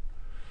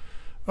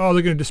 Oh,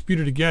 they're going to dispute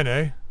it again,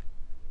 eh?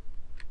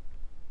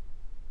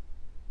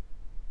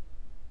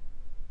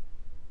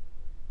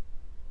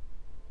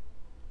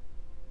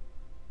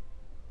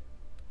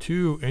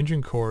 Two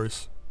engine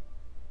cores.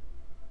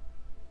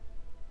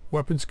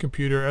 Weapons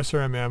computer,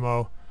 SRM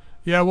ammo.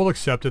 Yeah, we'll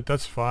accept it.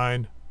 That's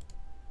fine.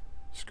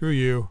 Screw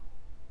you.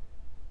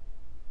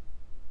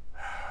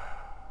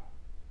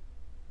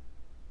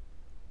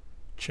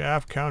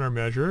 Chaff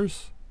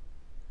countermeasures.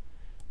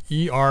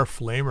 ER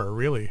flamer,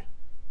 really?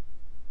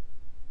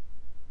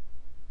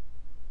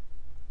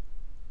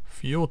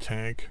 Fuel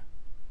tank.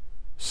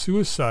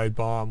 Suicide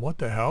bomb, what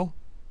the hell?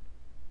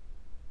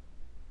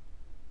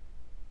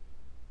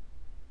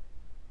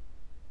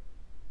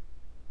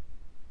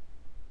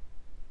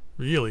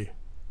 Really?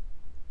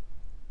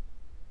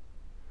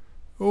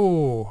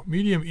 Oh,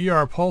 medium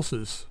ER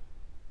pulses.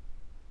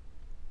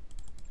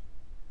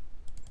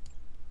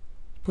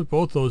 Put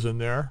both those in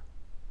there.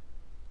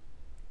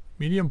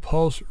 Medium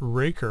pulse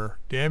raker,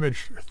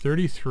 damage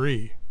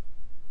 33.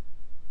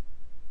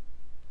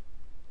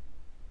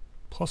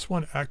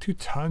 +1 act 2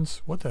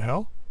 tons. What the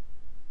hell?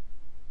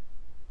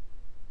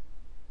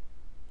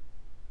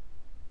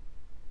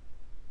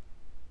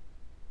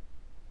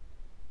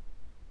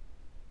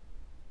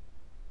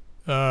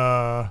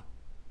 I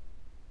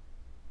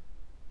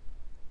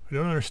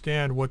don't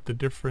understand what the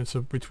difference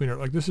of between are.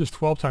 Like, this is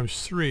 12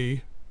 times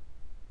 3.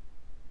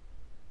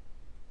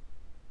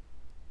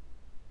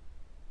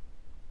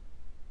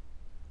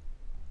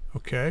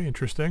 Okay,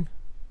 interesting.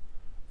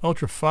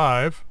 Ultra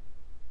 5.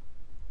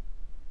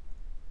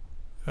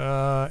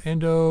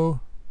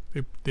 Endo.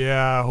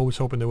 Yeah, I was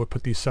hoping they would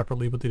put these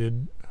separately, but they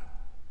didn't.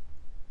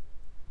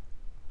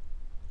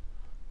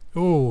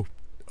 Oh,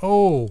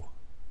 oh,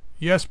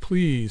 yes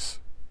please.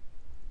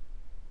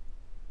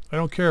 I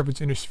don't care if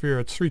it's inner sphere.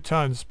 It's 3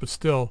 tons, but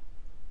still,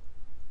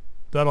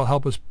 that'll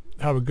help us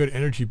have a good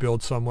energy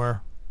build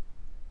somewhere.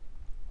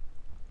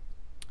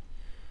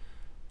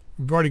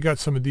 We've already got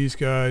some of these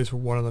guys, or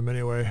one of them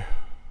anyway.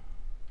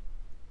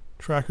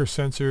 Tracker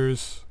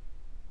sensors.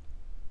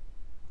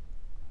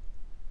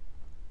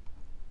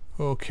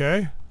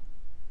 Okay.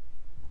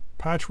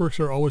 Patchworks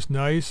are always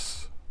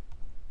nice.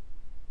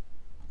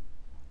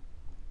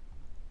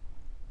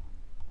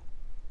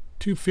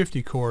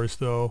 250 cores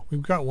though.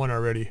 We've got one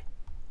already.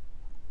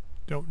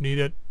 Don't need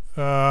it.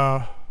 2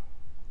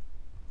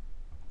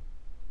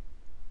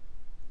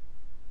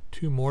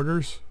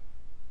 mortars.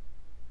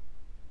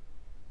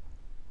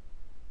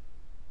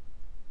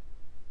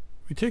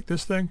 We take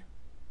this thing.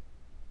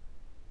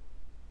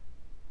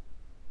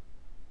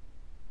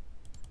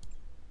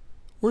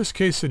 Worst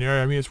case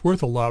scenario, I mean, it's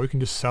worth a lot. We can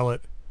just sell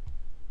it.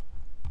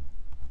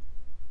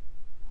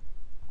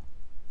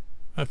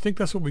 I think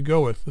that's what we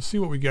go with. Let's see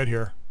what we get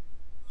here.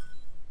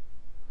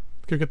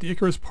 Okay, we got the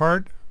Icarus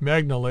part,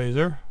 Magna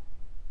laser,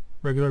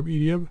 regular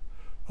medium,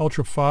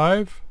 Ultra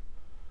 5,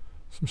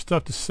 some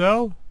stuff to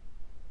sell,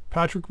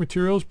 patchwork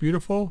materials,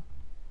 beautiful.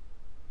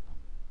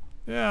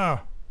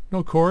 Yeah,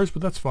 no cores,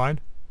 but that's fine.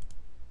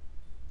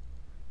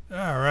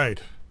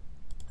 Alright.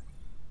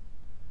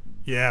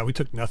 Yeah, we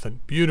took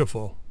nothing.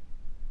 Beautiful.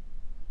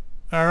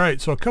 Alright,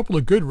 so a couple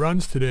of good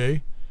runs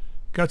today.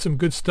 Got some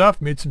good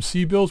stuff, made some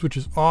C-bills, which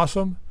is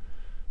awesome.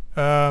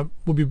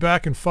 We'll be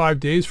back in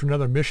 5 days for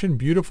another mission.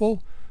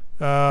 Beautiful.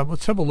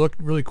 Let's have a look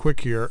really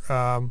quick here.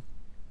 Want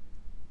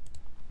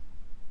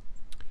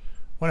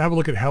to have a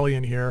look at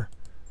Hellion here.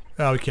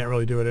 Oh, we can't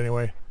really do it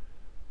anyway.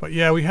 But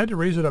yeah, we had to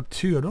raise it up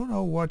too. I don't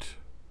know what...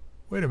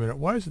 Wait a minute.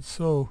 Why is it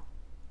so...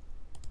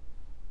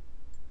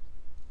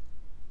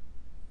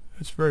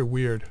 It's very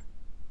weird.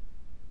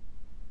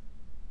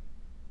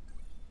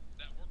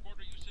 That work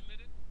order you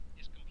submitted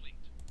is complete.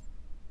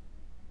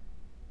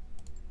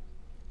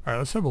 Alright,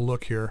 let's have a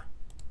look here.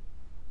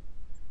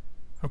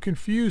 I'm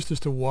confused as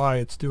to why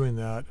it's doing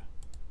that.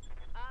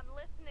 I'm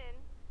listening.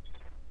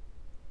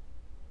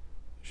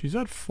 She's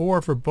at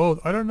 4 for both.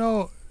 I don't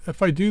know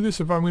if I do this,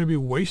 if I'm going to be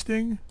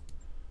wasting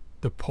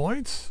the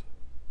points.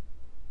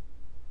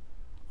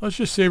 Let's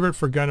just save it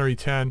for gunnery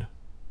 10.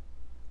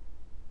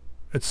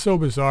 It's so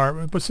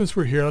bizarre. But since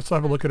we're here, let's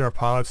have a look at our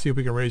pilot, see if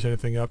we can raise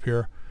anything up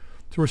here.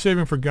 So we're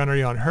saving for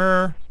gunnery on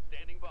her.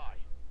 Standing by.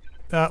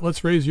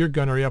 Let's raise your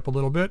gunnery up a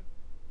little bit.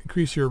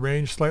 Increase your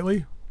range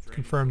slightly.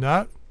 Confirm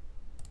that.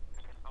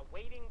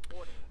 Awaiting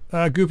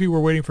orders. Goofy, we're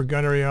waiting for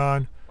gunnery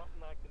on.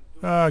 Something I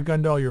can do.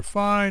 Gundal, you're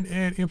fine.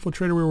 And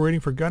Infiltrator, we were waiting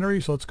for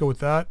gunnery, so let's go with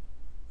that.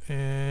 And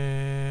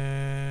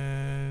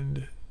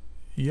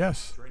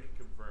yes. Training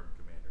confirmed,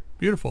 Commander.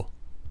 Beautiful.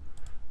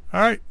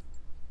 Alright.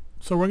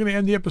 So we're going to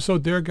end the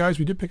episode there, guys.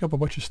 We did pick up a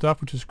bunch of stuff,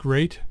 which is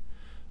great.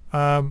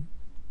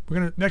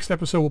 Next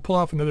episode, we'll pull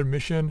off another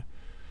mission.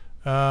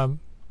 And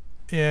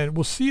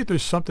we'll see if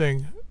there's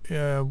something...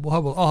 I'll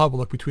have a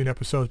look between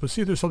episodes, but see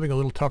if there's something a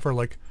little tougher,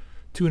 like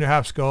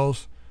 2.5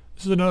 skulls.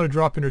 This is another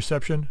drop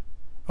interception.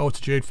 Oh,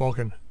 it's Jade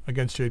Falcon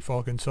against Jade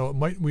Falcon, so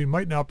we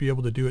might not be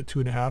able to do it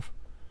 2.5.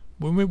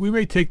 We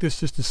may take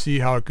this just to see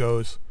how it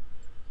goes.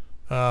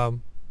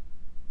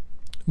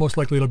 Most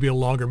likely it'll be a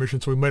longer mission,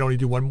 so we might only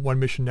do one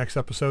mission next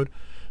episode.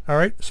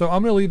 Alright, so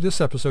I'm going to leave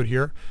this episode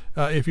here.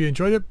 If you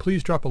enjoyed it,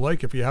 please drop a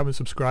like. If you haven't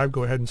subscribed,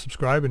 go ahead and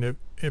subscribe. And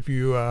if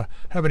you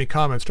have any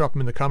comments, drop them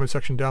in the comment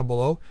section down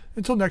below.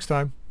 Until next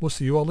time, we'll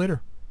see you all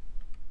later.